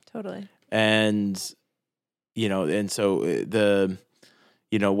sold. Totally. And and so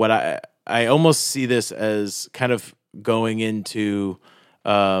what I almost see this as kind of going into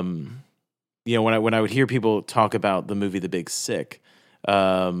when I would hear people talk about the movie The Big Sick,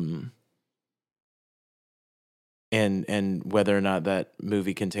 and whether or not that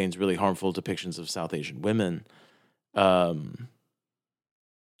movie contains really harmful depictions of South Asian women, I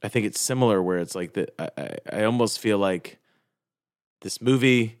think it's similar where it's like that. I almost feel like this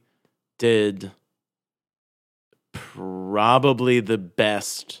movie did probably the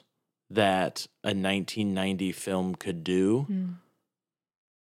best that a 1990 film could do.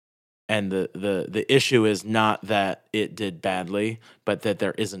 And the issue is not that it did badly, but that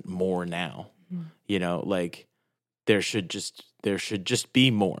there isn't more now. Like there should just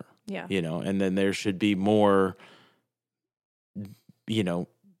be more. Yeah. And then there should be more,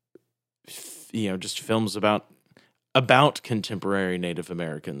 just films about contemporary Native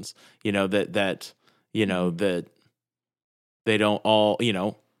Americans, that they don't all,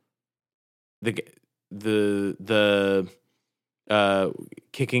 the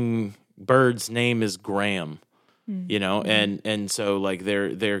kicking bird's name is Graham, and so like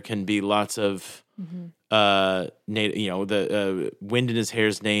there can be lots of the wind in his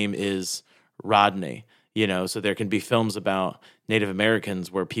hair's name is Rodney, so there can be films about Native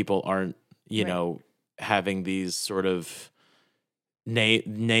Americans where people aren't having these sort of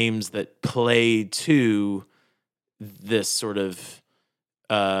names that play to this sort of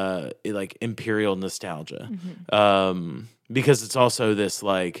like imperial nostalgia, because it's also this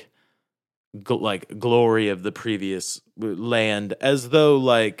like glory of the previous land, as though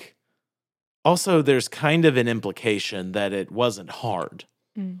like also there's kind of an implication that it wasn't hard,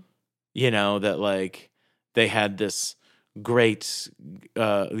 that like they had this great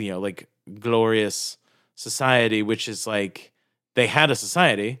like glorious society, which is like they had a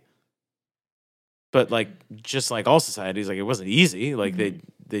society, but like just like all societies, like it wasn't easy. Like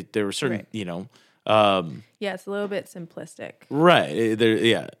there were certain, it's a little bit simplistic, right?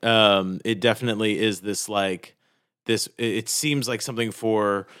 It definitely is this like this. It seems like something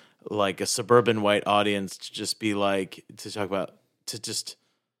for like a suburban white audience to just be like to just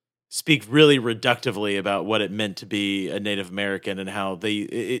speak really reductively about what it meant to be a Native American and how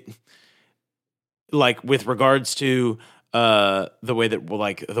like with regards to the way that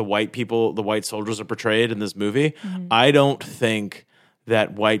like the white soldiers are portrayed in this movie. I don't think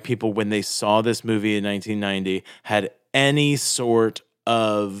that white people, when they saw this movie in 1990, had any sort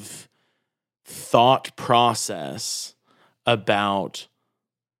of thought process about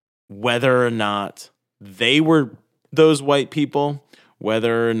whether or not they were those white people,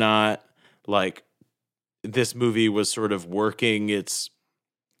 whether or not like this movie was sort of working its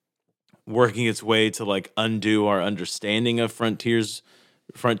way to like undo our understanding of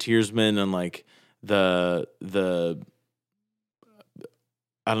frontiersmen and like the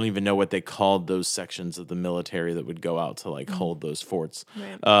I don't even know what they called those sections of the military that would go out to like hold those forts.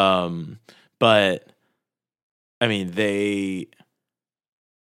 Right. But I mean they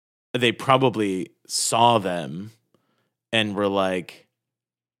probably saw them and were like,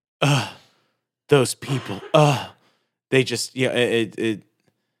 those people, they just it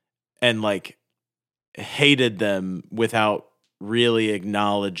and like hated them without really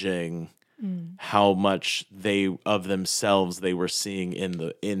acknowledging how much they of themselves they were seeing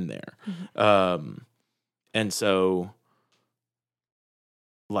in there. And so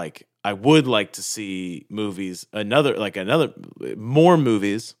like I would like to see movies, more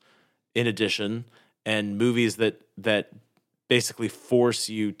movies in addition, and movies that basically force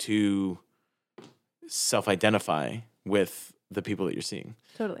you to self-identify with the people that you're seeing.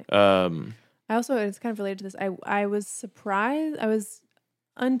 Totally. I also, it's kind of related to this. I was surprised. I was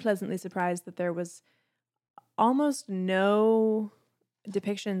unpleasantly surprised that there was almost no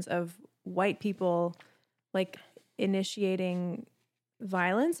depictions of white people like initiating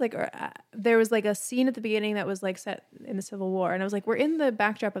violence. Like, there was like a scene at the beginning that was like set in the Civil War, and I was like, we're in the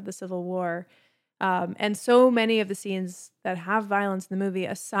backdrop of the Civil War. And so many of the scenes that have violence in the movie,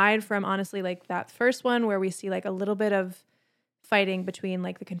 aside from honestly like that first one where we see like a little bit of fighting between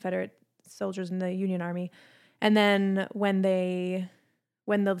like the Confederate soldiers and the Union Army, and then when the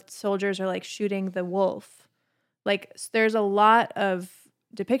soldiers are like shooting the wolf, like there's a lot of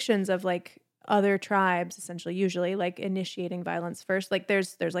depictions of like other tribes essentially usually like initiating violence first. Like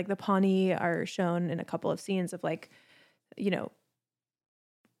there's like the Pawnee are shown in a couple of scenes of like,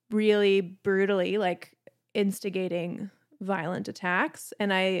 really brutally like instigating violent attacks,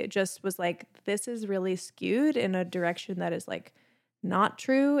 and I just was like, this is really skewed in a direction that is like not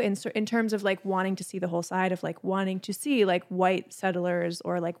true in terms of like wanting to see the whole side of like wanting to see like white settlers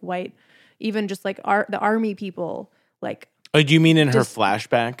or like white, even just like the army people like. Oh, do you mean in her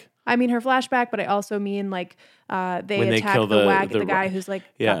flashback? I mean her flashback, but I also mean like they When they attack kill the guy who's like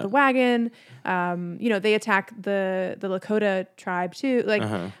got the wagon. They attack the Lakota tribe too. Like,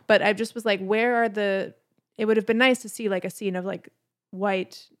 but I just was like, where are the? It would have been nice to see like a scene of like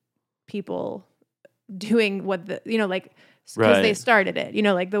white people doing what like because they started it.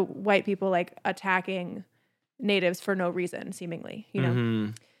 Like the white people like attacking natives for no reason, seemingly.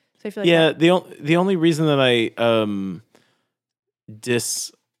 So I feel like the only reason that I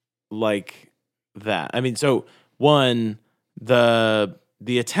dislike that. I mean, so one, the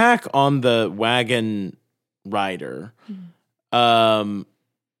attack on the wagon rider, when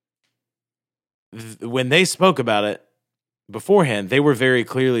they spoke about it beforehand, they were very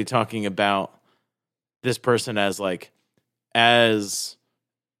clearly talking about this person as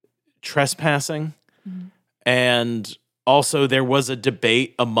trespassing, and also there was a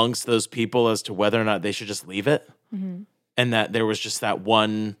debate amongst those people as to whether or not they should just leave it. And that there was just that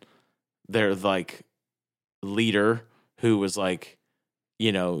one, their like leader who was like,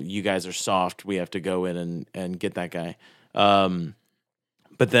 you guys are soft. We have to go in and get that guy.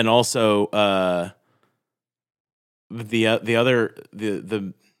 But then also and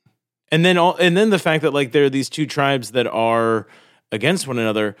then the fact that like there are these two tribes that are against one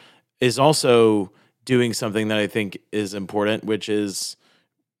another is also doing something that I think is important, which is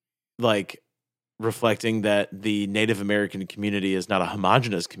like reflecting that the Native American community is not a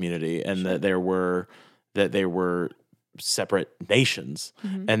homogenous community, and that there were separate nations.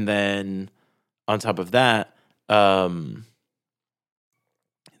 And then on top of that,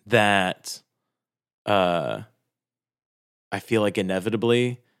 I feel like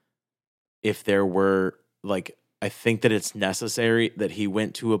inevitably, if there were like, I think that it's necessary that he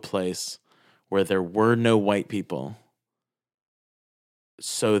went to a place where there were no white people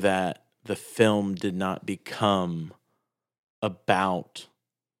so that the film did not become about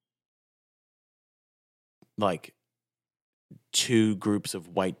like two groups of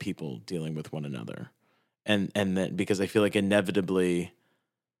white people dealing with one another. And then because I feel like inevitably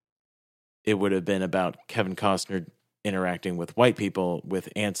it would have been about Kevin Costner interacting with white people with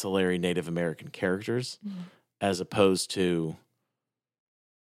ancillary Native American characters, as opposed to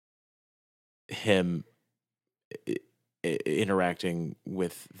him interacting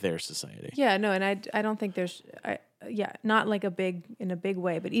with their society. Yeah, no, and I don't think there's not like in a big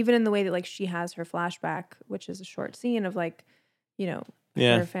way, but even in the way that like she has her flashback, which is a short scene of like,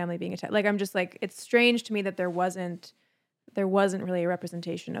 her family being attacked. Like I'm just like, it's strange to me that there wasn't really a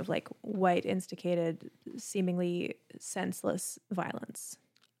representation of like white instigated, seemingly senseless violence,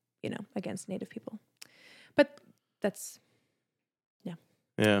 against Native people. But that's yeah.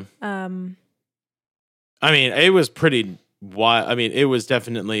 I mean, it was pretty wild. I mean, it was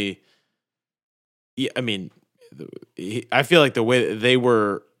definitely. Yeah, I mean, I feel like the way that they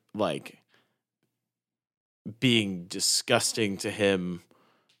were like being disgusting to him,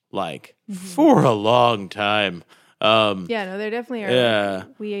 like for a long time. No, they definitely are. Yeah,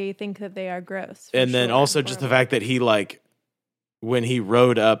 we think that they are gross. And then also just the fact that he like, when he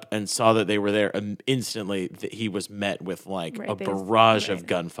rode up and saw that they were there, instantly he was met with like a barrage of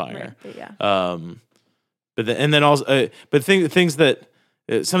gunfire. Right, But then, and then also, but things that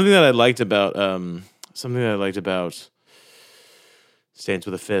something that I liked about Stands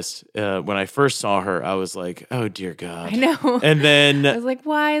with a Fist. When I first saw her, I was like, "Oh dear God!" I know. And then I was like,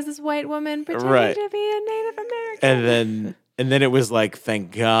 "Why is this white woman pretending to be a Native American?" And then it was like,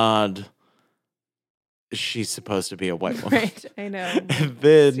 "Thank God, she's supposed to be a white woman." Right. I know. And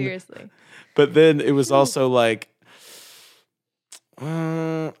then, seriously. But then it was also like,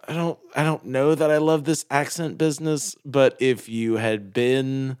 I don't know that I love this accent business, but if you had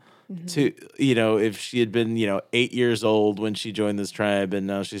been to, if she had been, 8 years old when she joined this tribe and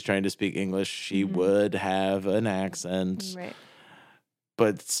now she's trying to speak English, she would have an accent. Right.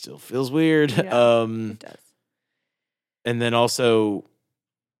 But it still feels weird. Yeah, it does. And then also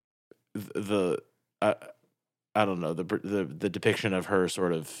I don't know, the depiction of her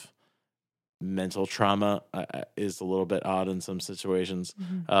sort of mental trauma is a little bit odd in some situations.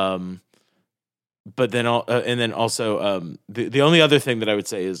 But then also the only other thing that I would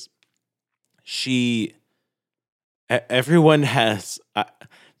say is everyone has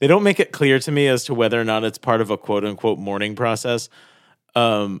they don't make it clear to me as to whether or not it's part of a quote unquote mourning process.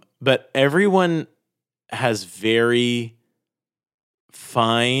 But everyone has very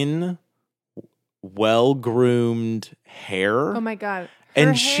fine, well-groomed hair. Oh my God.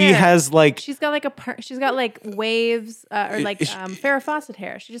 and she has like she's got like she's got like waves or like Farrah Fawcett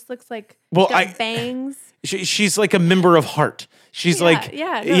hair. She just looks like Well, she's got bangs. She's like a member of Heart. She's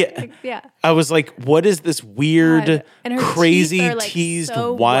Yeah. I was like, what is this weird, and her crazy teeth are, like, teased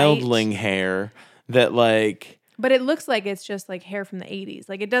so wildling white. hair that like. But it looks like it's just like hair from the 80s.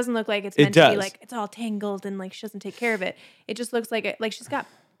 Like it doesn't look like it's It meant to does. be like it's all tangled and like she doesn't take care of it. It just looks like like she's got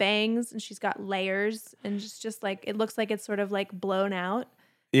bangs and she's got layers and just like it looks like it's sort of like blown out.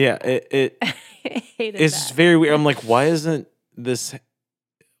 Yeah, it I hated it's that. very weird. I'm like, why isn't this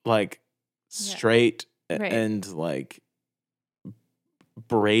like straight Right. and like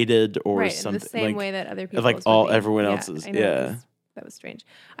braided or right, something? in the same like, way that other people like everyone else's. I know, Yeah. that was strange.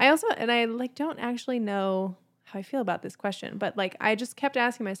 I also I like don't actually know how I feel about this question, but like I just kept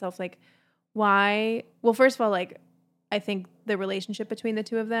asking myself like why. Well, first of all, like I think the relationship between the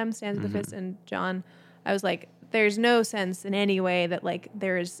two of them, Stanza the Fist and John, I was like, there's no sense in any way that like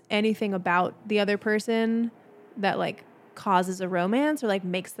there's anything about the other person that like causes a romance or like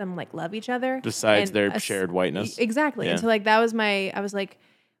makes them like love each other Besides their shared whiteness. Exactly. Yeah. And so like that was I was like,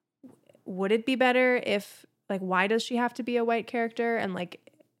 would it be better if like why does she have to be a white character? And like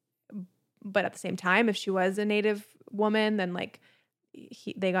but at the same time, if she was a Native woman, then like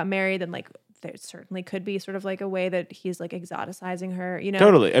they got married, then like there certainly could be sort of like a way that he's like exoticizing her, you know?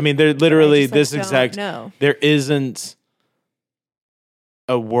 Totally. I mean, they're literally just, like, this don't exact. know. There isn't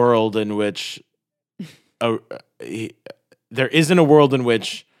a world in which there isn't a world in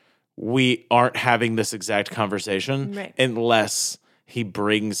which we aren't having this exact conversation Right. unless he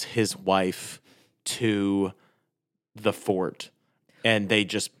brings his wife to the fort and they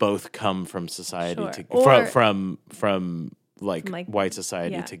just both come from society Sure. from like white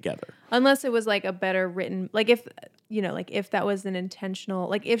society together. Unless it was like a better written, like if, you know, like if that was an intentional,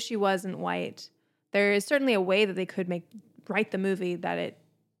 like if she wasn't white, there is certainly a way that they could write the movie that it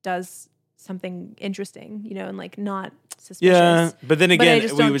does something interesting, you know, and like not suspicious. Yeah, but then again,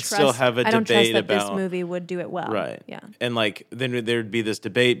 I we would still have a I don't debate trust that about this movie would do it well. Right. Yeah. And like then there'd be this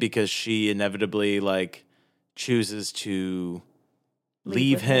debate because she inevitably like chooses to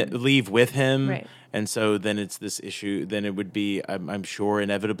leave with him. Right. And so then it's this issue. Then it would be, I'm sure,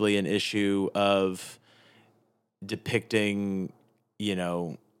 inevitably an issue of depicting, you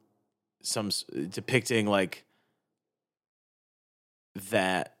know, depicting like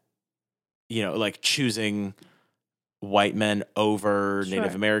that, you know, like choosing white men over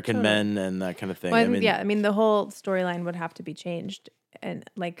Native American men and that kind of thing. Well, I mean, the whole storyline would have to be changed, and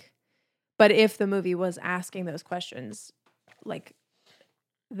like, but if the movie was asking those questions, like,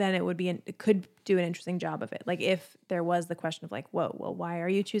 then it could do an interesting job of it. Like, if there was the question of like, whoa, well, why are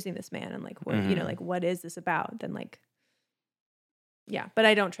you choosing this man, and like, what, you know, like, what is this about? Then like, yeah, but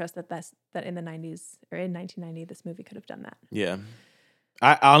I don't trust that in the 90s or in 1990 this movie could have done that. Yeah,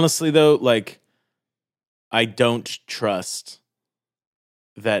 I honestly though, like, I don't trust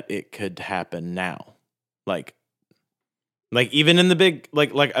that it could happen now. Like even in the big,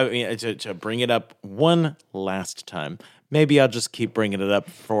 like I mean, to bring it up one last time, maybe I'll just keep bringing it up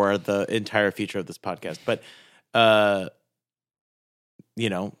for the entire feature of this podcast. But, you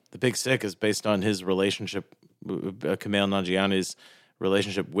know, The Big Sick is based on his relationship, Kumail Nanjiani's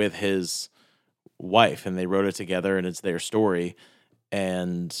relationship with his wife, and they wrote it together, and it's their story.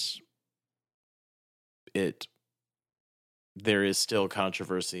 And there is still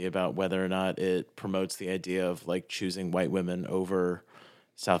controversy about whether or not it promotes the idea of like choosing white women over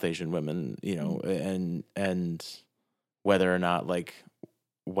South Asian women, you know, and whether or not like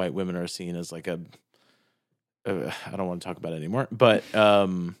white women are seen as like I don't want to talk about it anymore, but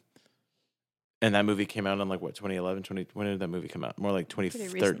and that movie came out in like what, 2011, when did that movie come out? More like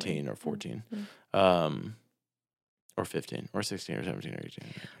 2013 or 14. Or 15 or 16 or 17 or 18.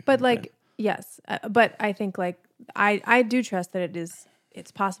 But like, yes, but I think like I do trust that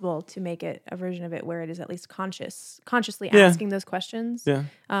it's possible to make it a version of it where it is at least consciously asking those questions. Yeah.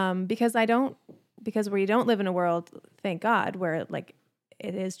 Because we don't live in a world, thank God, where like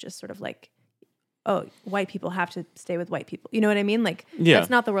it is just sort of like, oh, white people have to stay with white people. You know what I mean? Like that's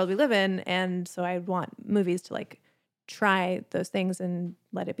not the world we live in, and so I want movies to like try those things and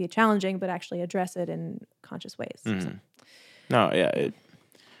let it be challenging, but actually address it in conscious ways. Mm-hmm. So. No, yeah,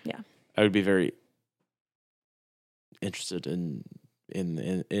 yeah. I would be very interested in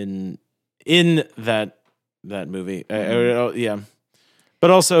that movie. Yeah,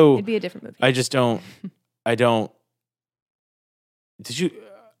 but also it'd be a different movie. I just don't. I don't. Did you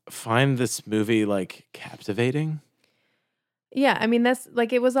find this movie like captivating? Yeah, I mean that's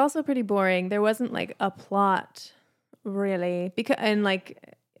like it was also pretty boring. There wasn't like a plot. Really, I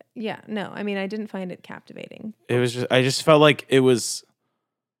mean, I didn't find it captivating. It was just, I just felt like it was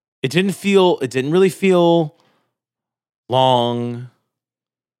it didn't really feel long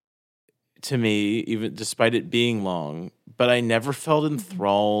to me, even despite it being long, but I never felt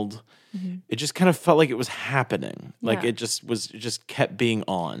enthralled. Mm-hmm. It just kind of felt like it was happening. Like it just kept being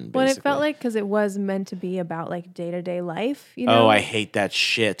on. Basically. Well, it felt like, because it was meant to be about like day-to-day life, you know? Oh, I hate that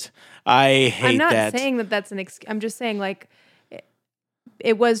shit. I hate that. I'm not saying that that's I'm just saying like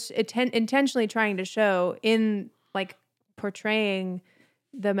it was intentionally trying to show in like portraying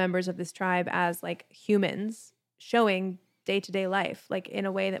the members of this tribe as like humans, showing day-to-day life, like in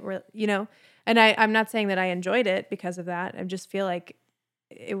a way that we're, you know, and I'm not saying that I enjoyed it because of that. I just feel like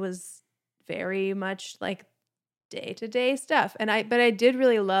it was very much like day-to-day stuff. But I did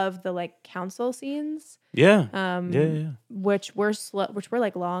really love the like council scenes. Yeah. Which were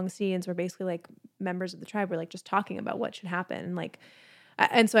like long scenes where basically like members of the tribe were like just talking about what should happen. And like,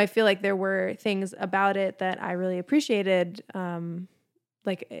 and so I feel like there were things about it that I really appreciated.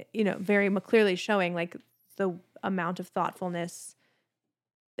 Like, you know, very clearly showing like the amount of thoughtfulness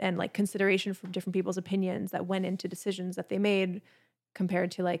and like consideration from different people's opinions that went into decisions that they made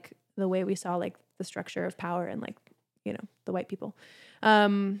compared to like the way we saw like the structure of power and like, you know, the white people.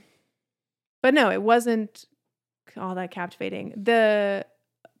 But no, it wasn't all that captivating. The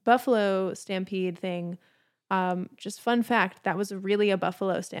buffalo stampede thing, just fun fact, that was really a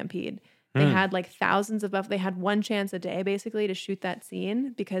buffalo stampede. They had like thousands of buffalo. They had one chance a day basically to shoot that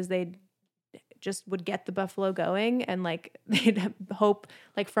scene because they just would get the buffalo going, and like they'd hope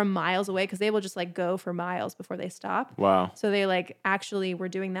like from miles away, because they will just like go for miles before they stop. Wow. So they like actually were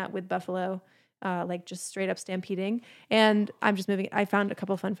doing that with buffalo, like just straight up stampeding. And I found a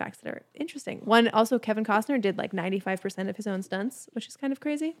couple of fun facts that are interesting. One, also Kevin Costner did like 95% of his own stunts, which is kind of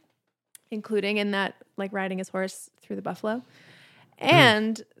crazy, including in that like riding his horse through the buffalo.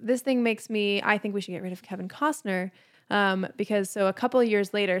 And this thing makes me, I think we should get rid of Kevin Costner, because so a couple of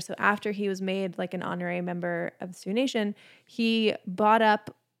years later, so after he was made like an honorary member of the Sioux Nation, he bought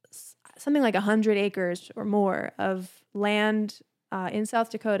up something like 100 acres or more of land in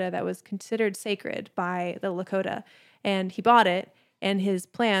South Dakota that was considered sacred by the Lakota. And he bought it, and his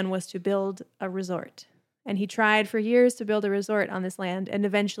plan was to build a resort. And he tried for years to build a resort on this land and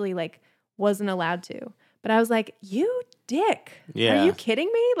eventually like wasn't allowed to. But I was like, you dick. Yeah. Are you kidding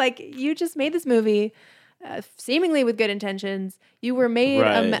me? Like, you just made this movie seemingly with good intentions. You were made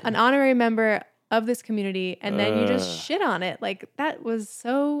an honorary member of this community, and then you just shit on it. Like, that was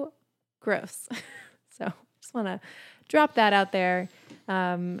so gross. So just want to drop that out there.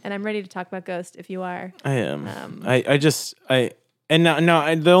 And I'm ready to talk about Ghost if you are. I am. The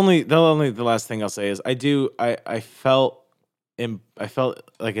last thing I'll say is I felt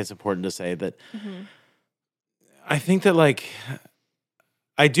like it's important to say that I think that like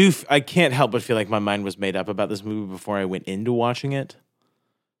I can't help but feel like my mind was made up about this movie before I went into watching it.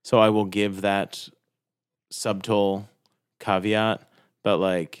 So I will give that subtle caveat, but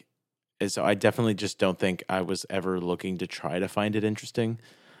like, so I definitely just don't think I was ever looking to try to find it interesting,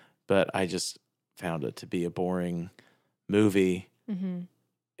 but I just found it to be a boring movie.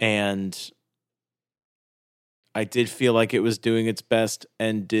 And I did feel like it was doing its best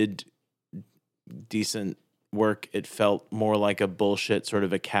and did decent work. It felt more like a bullshit sort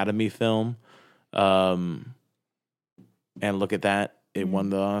of Academy film. And look at that. It won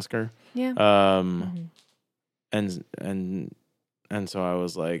the Oscar. Yeah. And so I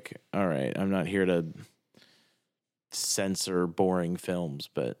was like, all right, I'm not here to censor boring films,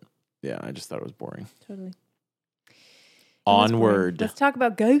 but yeah, I just thought it was boring. Totally. Onward. Let's talk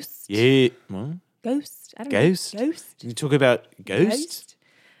about Ghost. Yeah. Well, Ghost. I don't Ghost. know. Ghost. You talk about Ghost?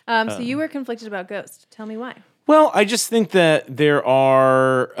 So you were conflicted about Ghost. Tell me why. Well, I just think that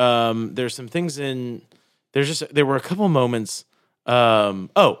there's some things in there were a couple moments.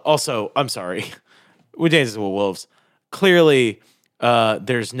 Also, I'm sorry. With Dances with Wolves, clearly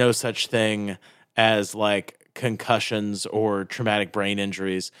there's no such thing as like concussions or traumatic brain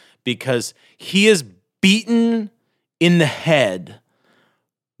injuries, because he is beaten in the head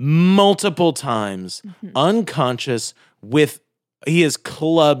multiple times, unconscious, he is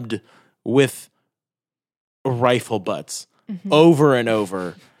clubbed with rifle butts over and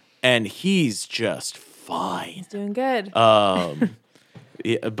over, and he's just fine. He's doing good.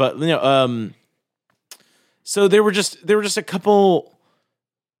 Yeah, but you know, so there were just a couple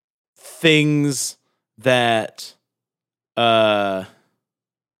things that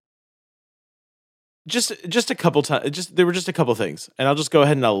just a couple times, there were just a couple things, and I'll just go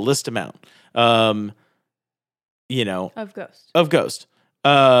ahead and I'll list them out. You know, of Ghost.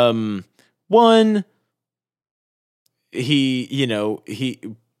 One,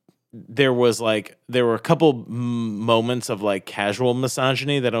 he there were a couple moments of like casual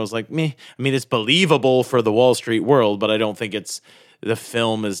misogyny that I was like, meh. I mean, it's believable for the Wall Street world, but I don't think the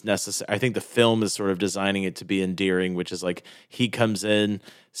film is necessary. I think the film is sort of designing it to be endearing, which is like he comes in,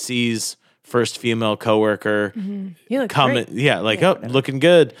 sees first female coworker, He looks great. yeah, like looking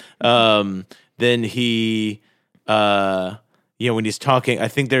good. Then he, when he's talking, I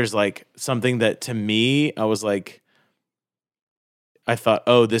think there's like something that to me, I was like. I thought,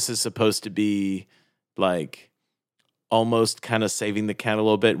 oh, this is supposed to be like almost kind of saving the cat a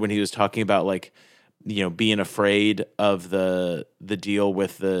little bit when he was talking about like, being afraid of the deal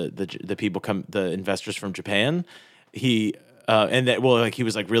with the people the investors from Japan. He and that like he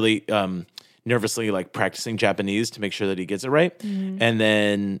was like really nervously like practicing Japanese to make sure that he gets it right. And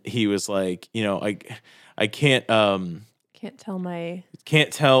then he was like, I can't tell.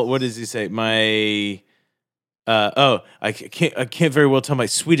 What does he say? I can't very well tell my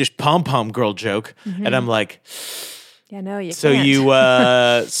Swedish pom-pom girl joke. And I'm like, yeah, no, you so can't. you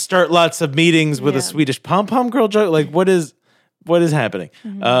start lots of meetings with a Swedish pom-pom girl joke? Like, what is happening?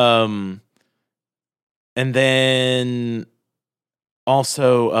 And then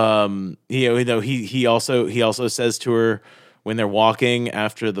also, he also says to her when they're walking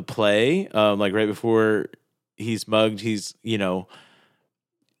after the play, like right before he's mugged,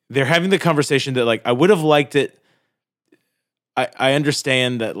 they're having the conversation that like I would have liked it. I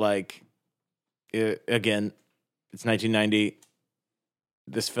understand that like again, it's 1990.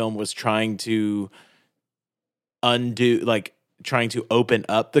 This film was trying to open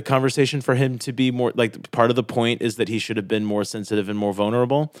up the conversation for him to be more like part of the point is that he should have been more sensitive and more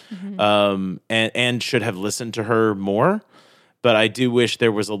vulnerable, and should have listened to her more. But I do wish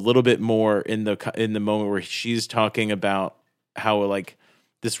there was a little bit more in the moment where she's talking about how like.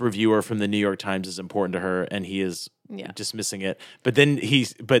 This reviewer from the New York Times is important to her, and he is dismissing it. But then he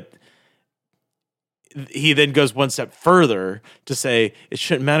then goes one step further to say it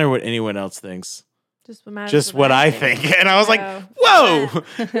shouldn't matter what anyone else thinks, just what I think. And I was like, whoa,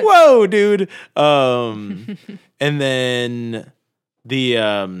 whoa, dude. And then the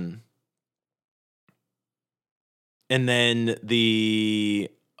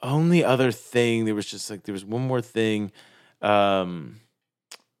only other thing there was one more thing.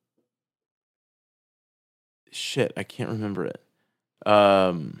 Shit, I can't remember it.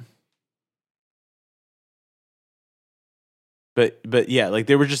 But yeah, like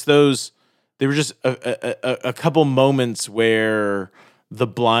there were just a couple moments where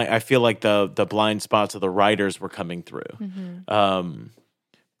I feel like the blind spots of the writers were coming through.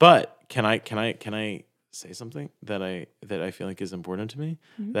 But can I say something that I feel like is important to me?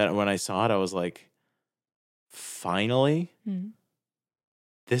 That when I saw it, I was like, finally.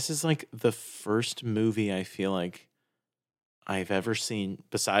 This is like the first movie I feel like I've ever seen,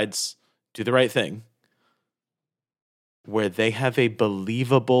 besides Do the Right Thing, where they have a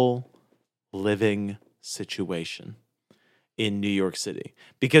believable living situation in New York City.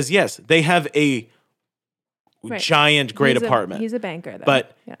 Because yes, they have a giant, great apartment. He's a banker, though.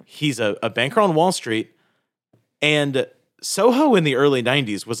 But he's a banker on Wall Street, and Soho in the early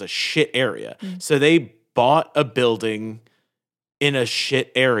 90s was a shit area. So they bought a building in a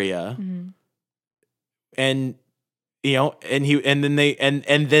shit area, and then they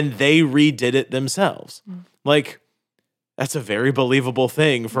redid it themselves. Like that's a very believable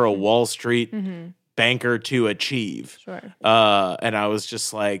thing for a Wall Street banker to achieve. Sure. And I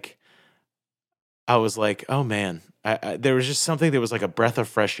was like, oh man, there was just something. There was like a breath of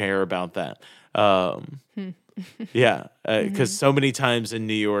fresh air about that. Yeah, because so many times in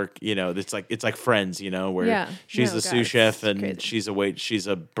New York, it's like Friends, where she's a sous chef and crazy. She's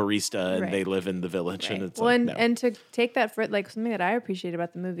a barista, and they live in the village, and it's and to take that for like something that I appreciate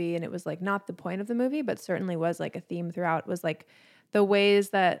about the movie, and it was like not the point of the movie, but certainly was like a theme throughout, was like the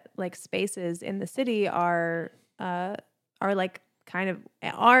ways that like spaces in the city are like kind of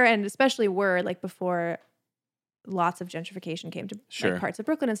and especially were like before lots of gentrification came to like parts of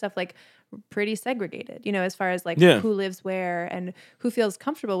Brooklyn and stuff, like pretty segregated, as far as like who lives where and who feels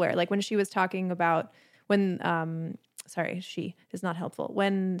comfortable where. Like when she was talking about when she is not helpful.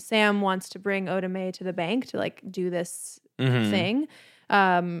 When Sam wants to bring Oda Mae to the bank to like do this thing,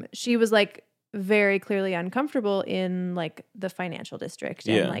 she was like very clearly uncomfortable in like the financial district.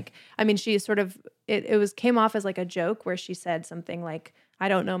 And like, I mean, she sort of, it came off as like a joke where she said something like, I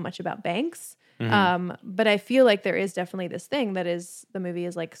don't know much about banks. But I feel like there is definitely this thing that is the movie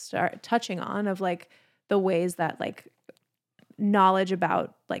is like start touching on of like the ways that like knowledge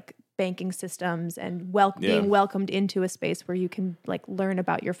about like banking systems and being welcomed into a space where you can like learn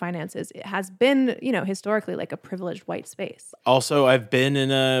about your finances. It has been, historically like a privileged white space. Also, I've been in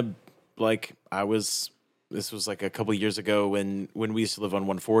a like this was like a couple years ago when we used to live on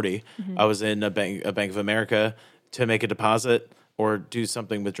 140. I was in a Bank of America to make a deposit or do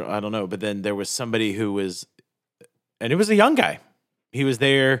something with, I don't know. But then there was somebody who was, and it was a young guy. He was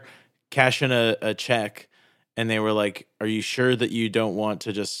there cashing a check, and they were like, "Are you sure that you don't want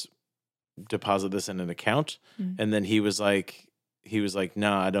to just deposit this in an account?" And then he was like,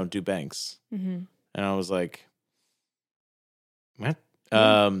 "No, I don't do banks." And I was like, "What?"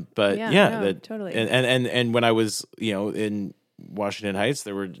 But no, totally. And when I was, in Washington Heights,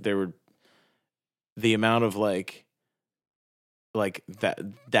 there were the amount of like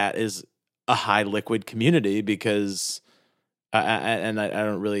that is a high liquid community, because I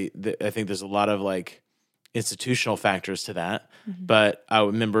don't really, I think there's a lot of like institutional factors to that. But I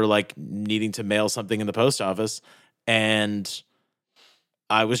remember like needing to mail something in the post office, and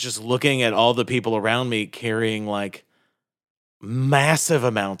I was just looking at all the people around me carrying like massive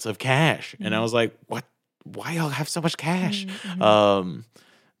amounts of cash. And I was like, what? Why y'all have so much cash?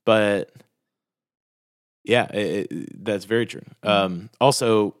 But yeah, that's very true.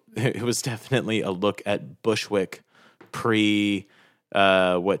 Also, it was definitely a look at Bushwick pre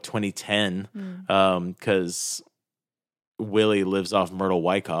 2010, because Willie lives off Myrtle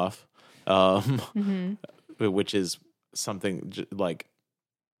Wyckoff, which is something like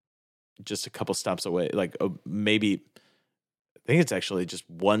just a couple stops away, like maybe I think it's actually just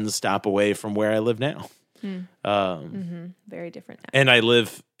one stop away from where I live now. Very different now. And I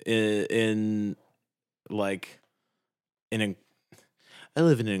live in I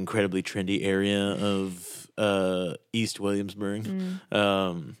live in an incredibly trendy area of East Williamsburg.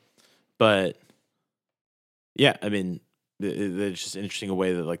 But yeah, I mean, it's just interesting a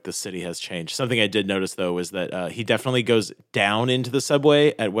way that like the city has changed. Something I did notice though was that he definitely goes down into the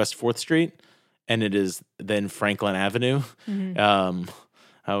subway at West 4th Street, and it is then Franklin Avenue.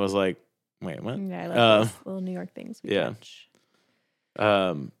 I was like, wait, what? Yeah, I like those little New York things we touch.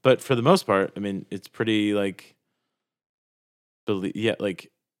 But for the most part, I mean, it's pretty like,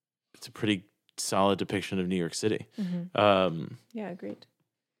 like it's a pretty solid depiction of New York City. Yeah, agreed.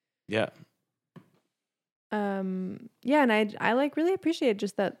 Yeah. Yeah, and I like really appreciate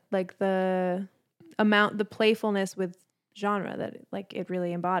just that, like the playfulness with genre that like it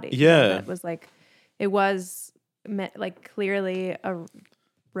really embodied. Yeah. That was like, it was like clearly a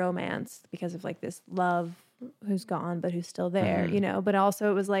romance because of like this love who's gone but who's still there, but also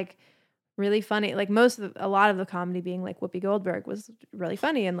it was like really funny. Like a lot of the comedy being like Whoopi Goldberg was really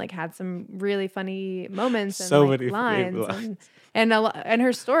funny and like had some really funny moments and so like many lines and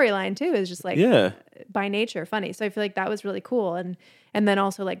her storyline too is just like by nature funny. So I feel like that was really cool. And then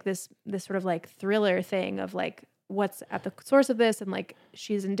also like this sort of like thriller thing of like what's at the source of this, and like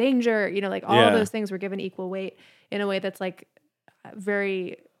she's in danger, like all of those things were given equal weight in a way that's like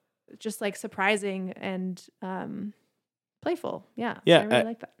very just like surprising and playful. Yeah. So I really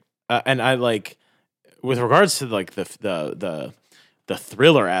like that. And I like, with regards to like the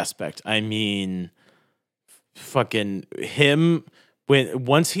thriller aspect, I mean, fucking him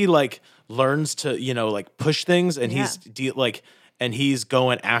once he like learns to like push things, and he's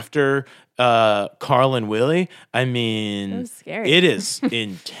going after Carl and Willie. I mean, it was scary. It is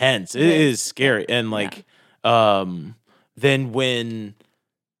intense. It is scary. And like then when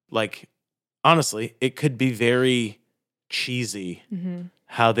like honestly, it could be very cheesy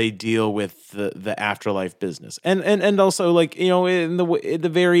how they deal with the afterlife business, and also like in the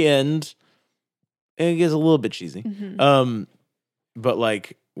very end it gets a little bit cheesy. But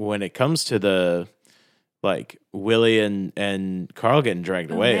like when it comes to the like Willie and Carl getting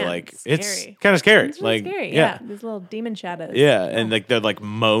dragged away, like it's kind of scary. It's really like scary. Yeah, these little demon shadows. Yeah, and like they're like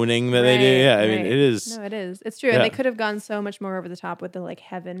moaning that they do. Yeah, I mean it is. No, it is. It's true, and they could have gone so much more over the top with the like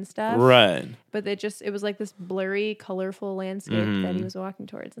heaven stuff. Right. But it was like this blurry, colorful landscape that he was walking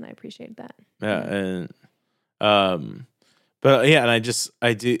towards, and I appreciated that. Yeah, and but yeah, and I just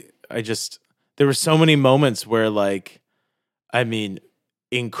there were so many moments where like, I mean,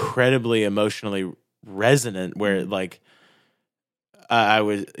 incredibly emotionally resonant, where like I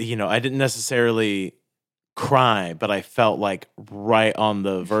was, I didn't necessarily cry, but I felt like right on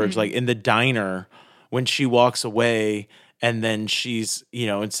the verge, like in the diner when she walks away, and then she's,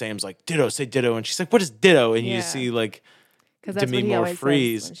 and Sam's like, ditto, say ditto, and she's like, what is ditto? And you see like Demi Moore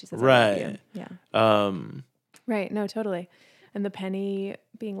freeze, right? Yeah. Right. No, totally. And the penny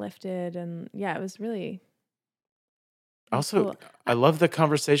being lifted, and it was really. Also, cool. I love the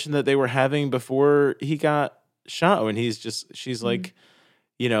conversation that they were having before he got shot, when she's like,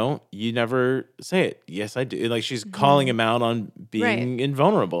 you know, you never say it. Yes, I do. Like she's calling him out on being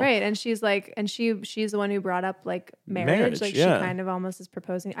invulnerable. Right. And she's like, and she's the one who brought up like marriage. Like she kind of almost is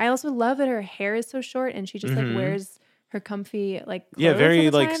proposing. I also love that her hair is so short and she just like wears her comfy like clothes very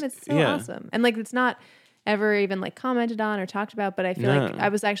all the like time. It's so awesome. And like it's not ever even like commented on or talked about, but I feel like I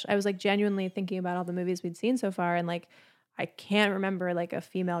was like genuinely thinking about all the movies we'd seen so far, and like I can't remember like a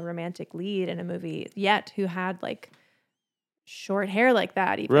female romantic lead in a movie yet who had like short hair like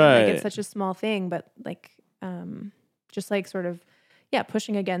that, even like it's such a small thing, but like just like sort of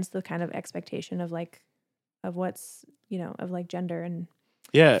pushing against the kind of expectation of like of what's, you know, of like gender and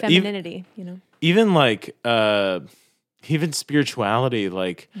femininity, you know, even like even spirituality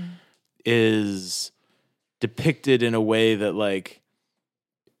like is depicted in a way that like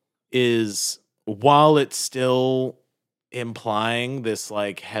is, while it's still implying this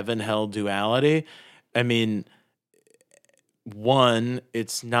like heaven hell duality, I mean, one,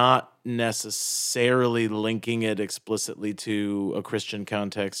 it's not necessarily linking it explicitly to a Christian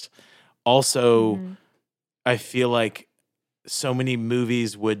context. Also, I feel like so many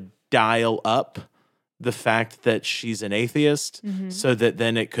movies would dial up the fact that she's an atheist so that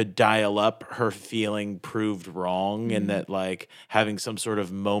then it could dial up her feeling proved wrong and that like having some sort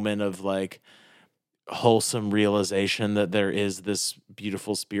of moment of like wholesome realization that there is this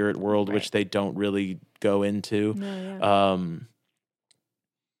beautiful spirit world, which they don't really go into. I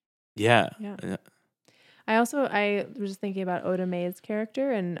was just thinking about Oda Mae's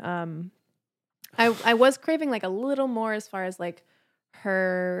character, and I was craving like a little more as far as like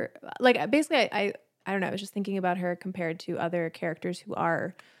her, like basically I don't know, I was just thinking about her compared to other characters who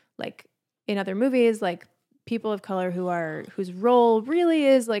are like in other movies, like people of color whose role really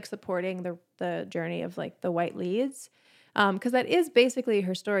is like supporting the journey of like the white leads, because that is basically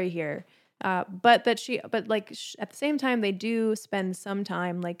her story here. But at the same time, they do spend some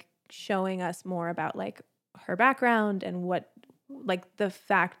time like showing us more about like her background and what like the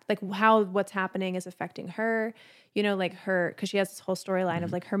fact like how what's happening is affecting her, you know, like her, because she has this whole storyline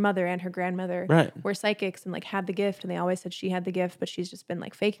of like her mother and her grandmother were psychics and like had the gift, and they always said she had the gift, but she's just been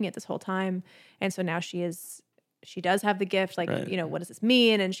like faking it this whole time, and so now she does have the gift, like you know, what does this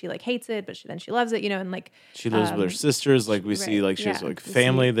mean? And she like hates it, but then she loves it, you know, and like she lives with her sisters, like we see like she has like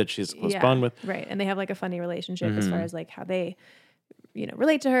family that she's close bond with, and they have like a funny relationship as far as like how they, you know,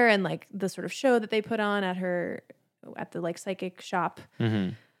 relate to her, and like the sort of show that they put on at the like psychic shop.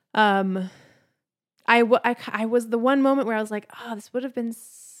 I was the one moment where I was like, oh, this would have been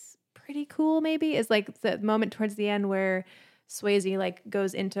pretty cool maybe, is like the moment towards the end where Swayze like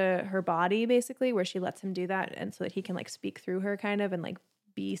goes into her body basically, where she lets him do that, and so that he can like speak through her kind of and like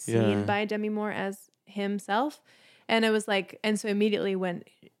be seen by Demi Moore as himself. And it was like, and so immediately when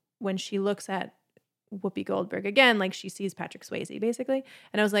she looks at Whoopi Goldberg again, like she sees Patrick Swayze basically,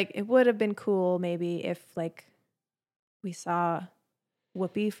 and I was like, it would have been cool maybe if like we saw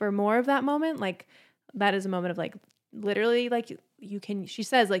Whoopi for more of that moment. Like that is a moment of like literally like she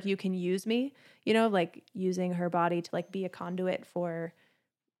says like, you can use me, you know, like using her body to like be a conduit for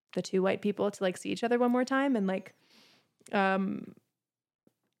the two white people to like see each other one more time, and like and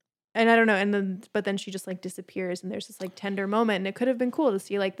I don't know, but then she just like disappears, and there's this like tender moment, and it could have been cool to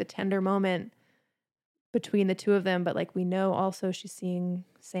see like the tender moment between the two of them, but like we know also she's seeing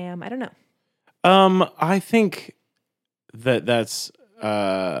Sam. I don't know. I think that's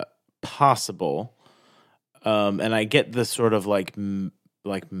possible. And I get this sort of like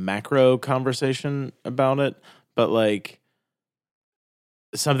macro conversation about it, but like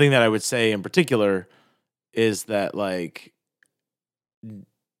something that I would say in particular is that like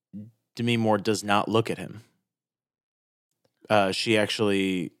Demi Moore does not look at him. She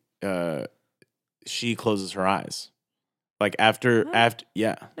actually she closes her eyes. Like after No,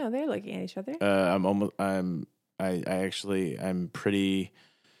 they're looking at each other. I'm pretty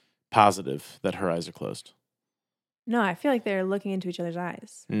positive that her eyes are closed. No, I feel like they're looking into each other's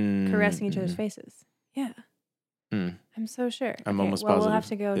eyes, caressing each other's faces. Yeah. I'm so sure. I'm almost positive. We'll have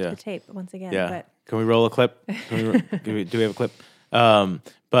to go to the tape once again. Yeah. But can we roll a clip? Do we have a clip?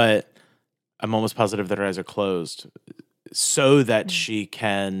 But I'm almost positive that her eyes are closed so that she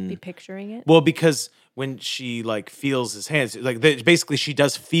can be picturing it. Well, because when she like feels his hands, like basically she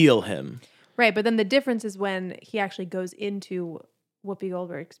does feel him. Right, but then the difference is when he actually goes into Whoopi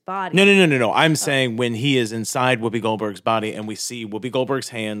Goldberg's body. No. I'm saying when he is inside Whoopi Goldberg's body and we see Whoopi Goldberg's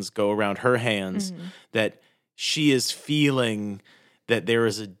hands go around her hands, that she is feeling that there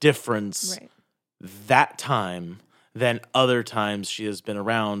is a difference that time than other times she has been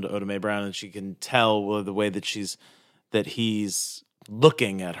around Oda Mae Brown, and she can tell the way that he's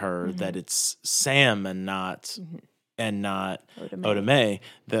looking at her that it's Sam and not and not Oda Oda Mae,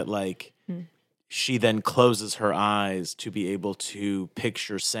 that like she then closes her eyes to be able to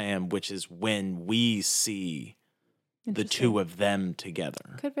picture Sam, which is when we see the two of them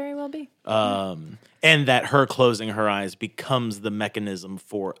together. Could very well be. And that her closing her eyes becomes the mechanism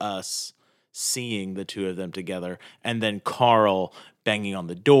for us seeing the two of them together. And then Carl banging on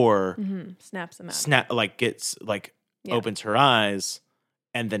the door Snaps them out. Opens her eyes,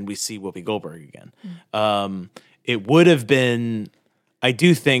 and then we see Whoopi Goldberg again. It would have been, I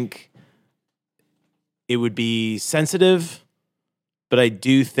do think it would be sensitive, but I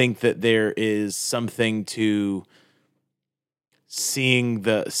do think that there is something to seeing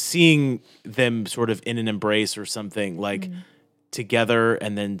them sort of in an embrace or something like together,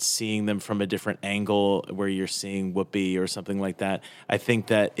 and then seeing them from a different angle where you're seeing Whoopi or something like that. I think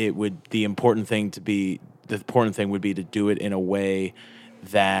that the important thing would be to do it in a way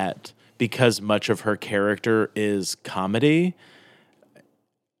that, because much of her character is comedy,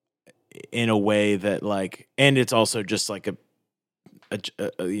 in a way that like, and it's also just like a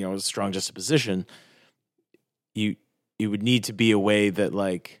strong juxtaposition. You would need to be a way that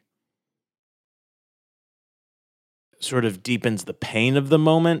like sort of deepens the pain of the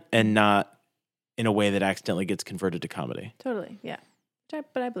moment, and not in a way that accidentally gets converted to comedy. Totally, yeah.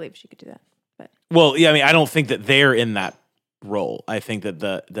 But I believe she could do that. But well, yeah, I mean, I don't think that they're in that role. I think that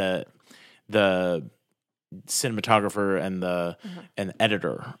the cinematographer and the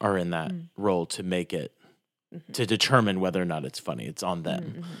editor are in that role to make it to determine whether or not it's funny. It's on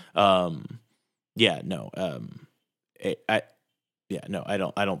them. I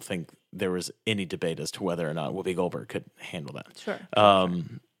don't think there was any debate as to whether or not Whoopi Goldberg could handle that. Sure.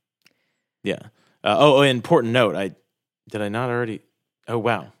 Yeah. Important note. Did I not already? Oh,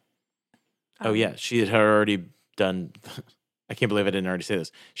 wow. Oh, yeah. She had already done. I can't believe I didn't already say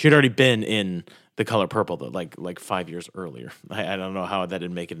this. She had already been in The Color Purple, like 5 years earlier. I don't know how that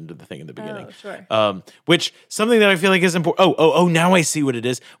didn't make it into the thing in the beginning. Oh, sure. Which something that I feel like is important. Now I see what it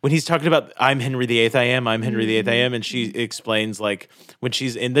is. When he's talking about I'm Henry VIII, I'm Henry VIII, and she explains like when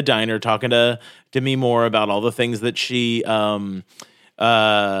she's in the diner talking to Demi Moore about all the things that she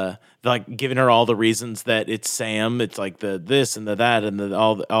like giving her all the reasons that it's Sam. It's like the this and the that and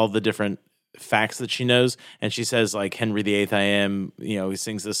all the different facts that she knows, and she says like Henry VIII I am, he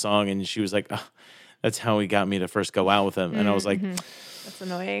sings this song, and she was like, oh, that's how he got me to first go out with him. And I was like, that's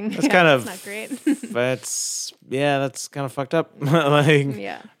annoying. That's kind of not great. that's kind of fucked up. Like,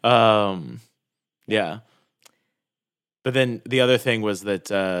 yeah. But then the other thing was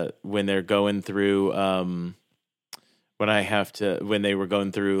that when they're going through when they were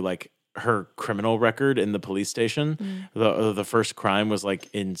going through like her criminal record in the police station, the first crime was like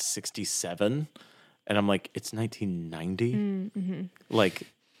in 1967, and I'm like, it's 1990. Like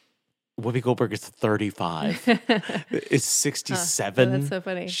Whoopi Goldberg is 35. It's 67. That's so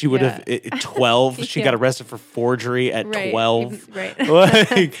funny. She would have 12. She got arrested for forgery at 12. Right.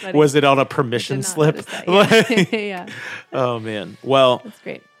 Like, was it on a permission slip? That, yeah. Like, yeah. Oh man. Well, that's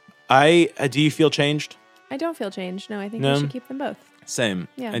great. Do you feel changed? I don't feel changed. No, I think we should keep them both. Same.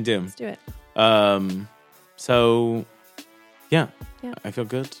 Yeah, I do. Let's do it. So, yeah. I feel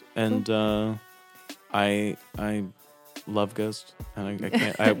good, and I love Ghost, and I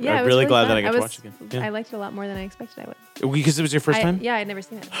can't. I'm really glad that I got to watch it again. Yeah. I liked it a lot more than I expected I would. Because it was your first time? Yeah, I'd never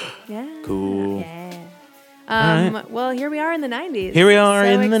seen it. Yeah. Cool. Yeah. Right. Well, here we are in the 90s. Here we are so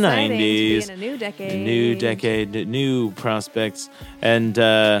in the exciting 90s. To be in a new decade. New decade, new prospects, and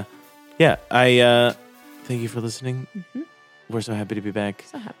I thank you for listening. We're so happy to be back.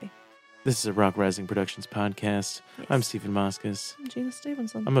 So happy. This is a Rock Rising Productions podcast. Yes. I'm Stephen Moskos. I'm Gina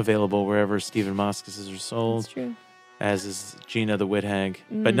Stevenson. I'm available wherever Stephen Moskos are sold. That's true. As is Gina the Wit Hag.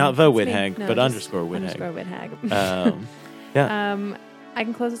 But not the Wit Hag, but underscore Wit Hag. Underscore Wit Hag. Yeah. I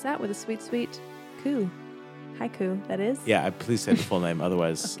can close this out with a sweet, sweet coo. Haiku, that is. Yeah, please say the full name,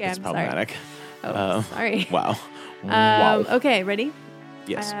 otherwise it's problematic. Sorry. Wow. Okay, ready?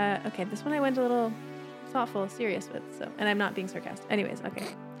 Yes. Okay, this one I went a little thoughtful, serious with, and I'm not being sarcastic. Anyways, okay.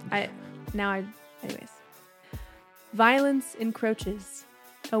 Anyways. Violence encroaches.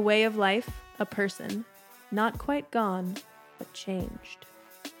 A way of life, a person, not quite gone, but changed.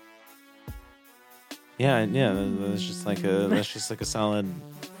 Yeah. That's just like a solid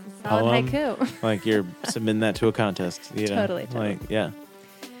poem. Haiku. Like you're submitting that to a contest. You know? Totally. Like, yeah.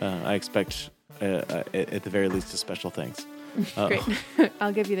 I expect, at the very least, a special thanks. Great.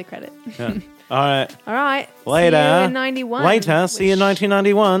 I'll give you the credit. Yeah. All right. Later. See you in 91. Later. See you in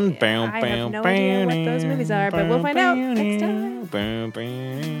 1991. I have no idea what those movies are, but we'll find out next time.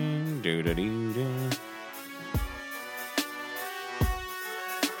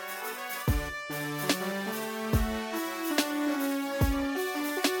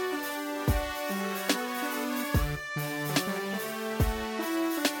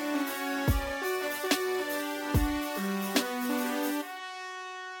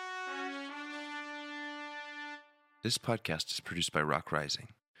 This podcast is produced by Rock Rising.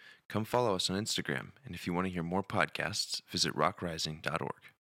 Come follow us on Instagram, and if you want to hear more podcasts, visit rockrising.org.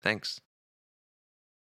 Thanks.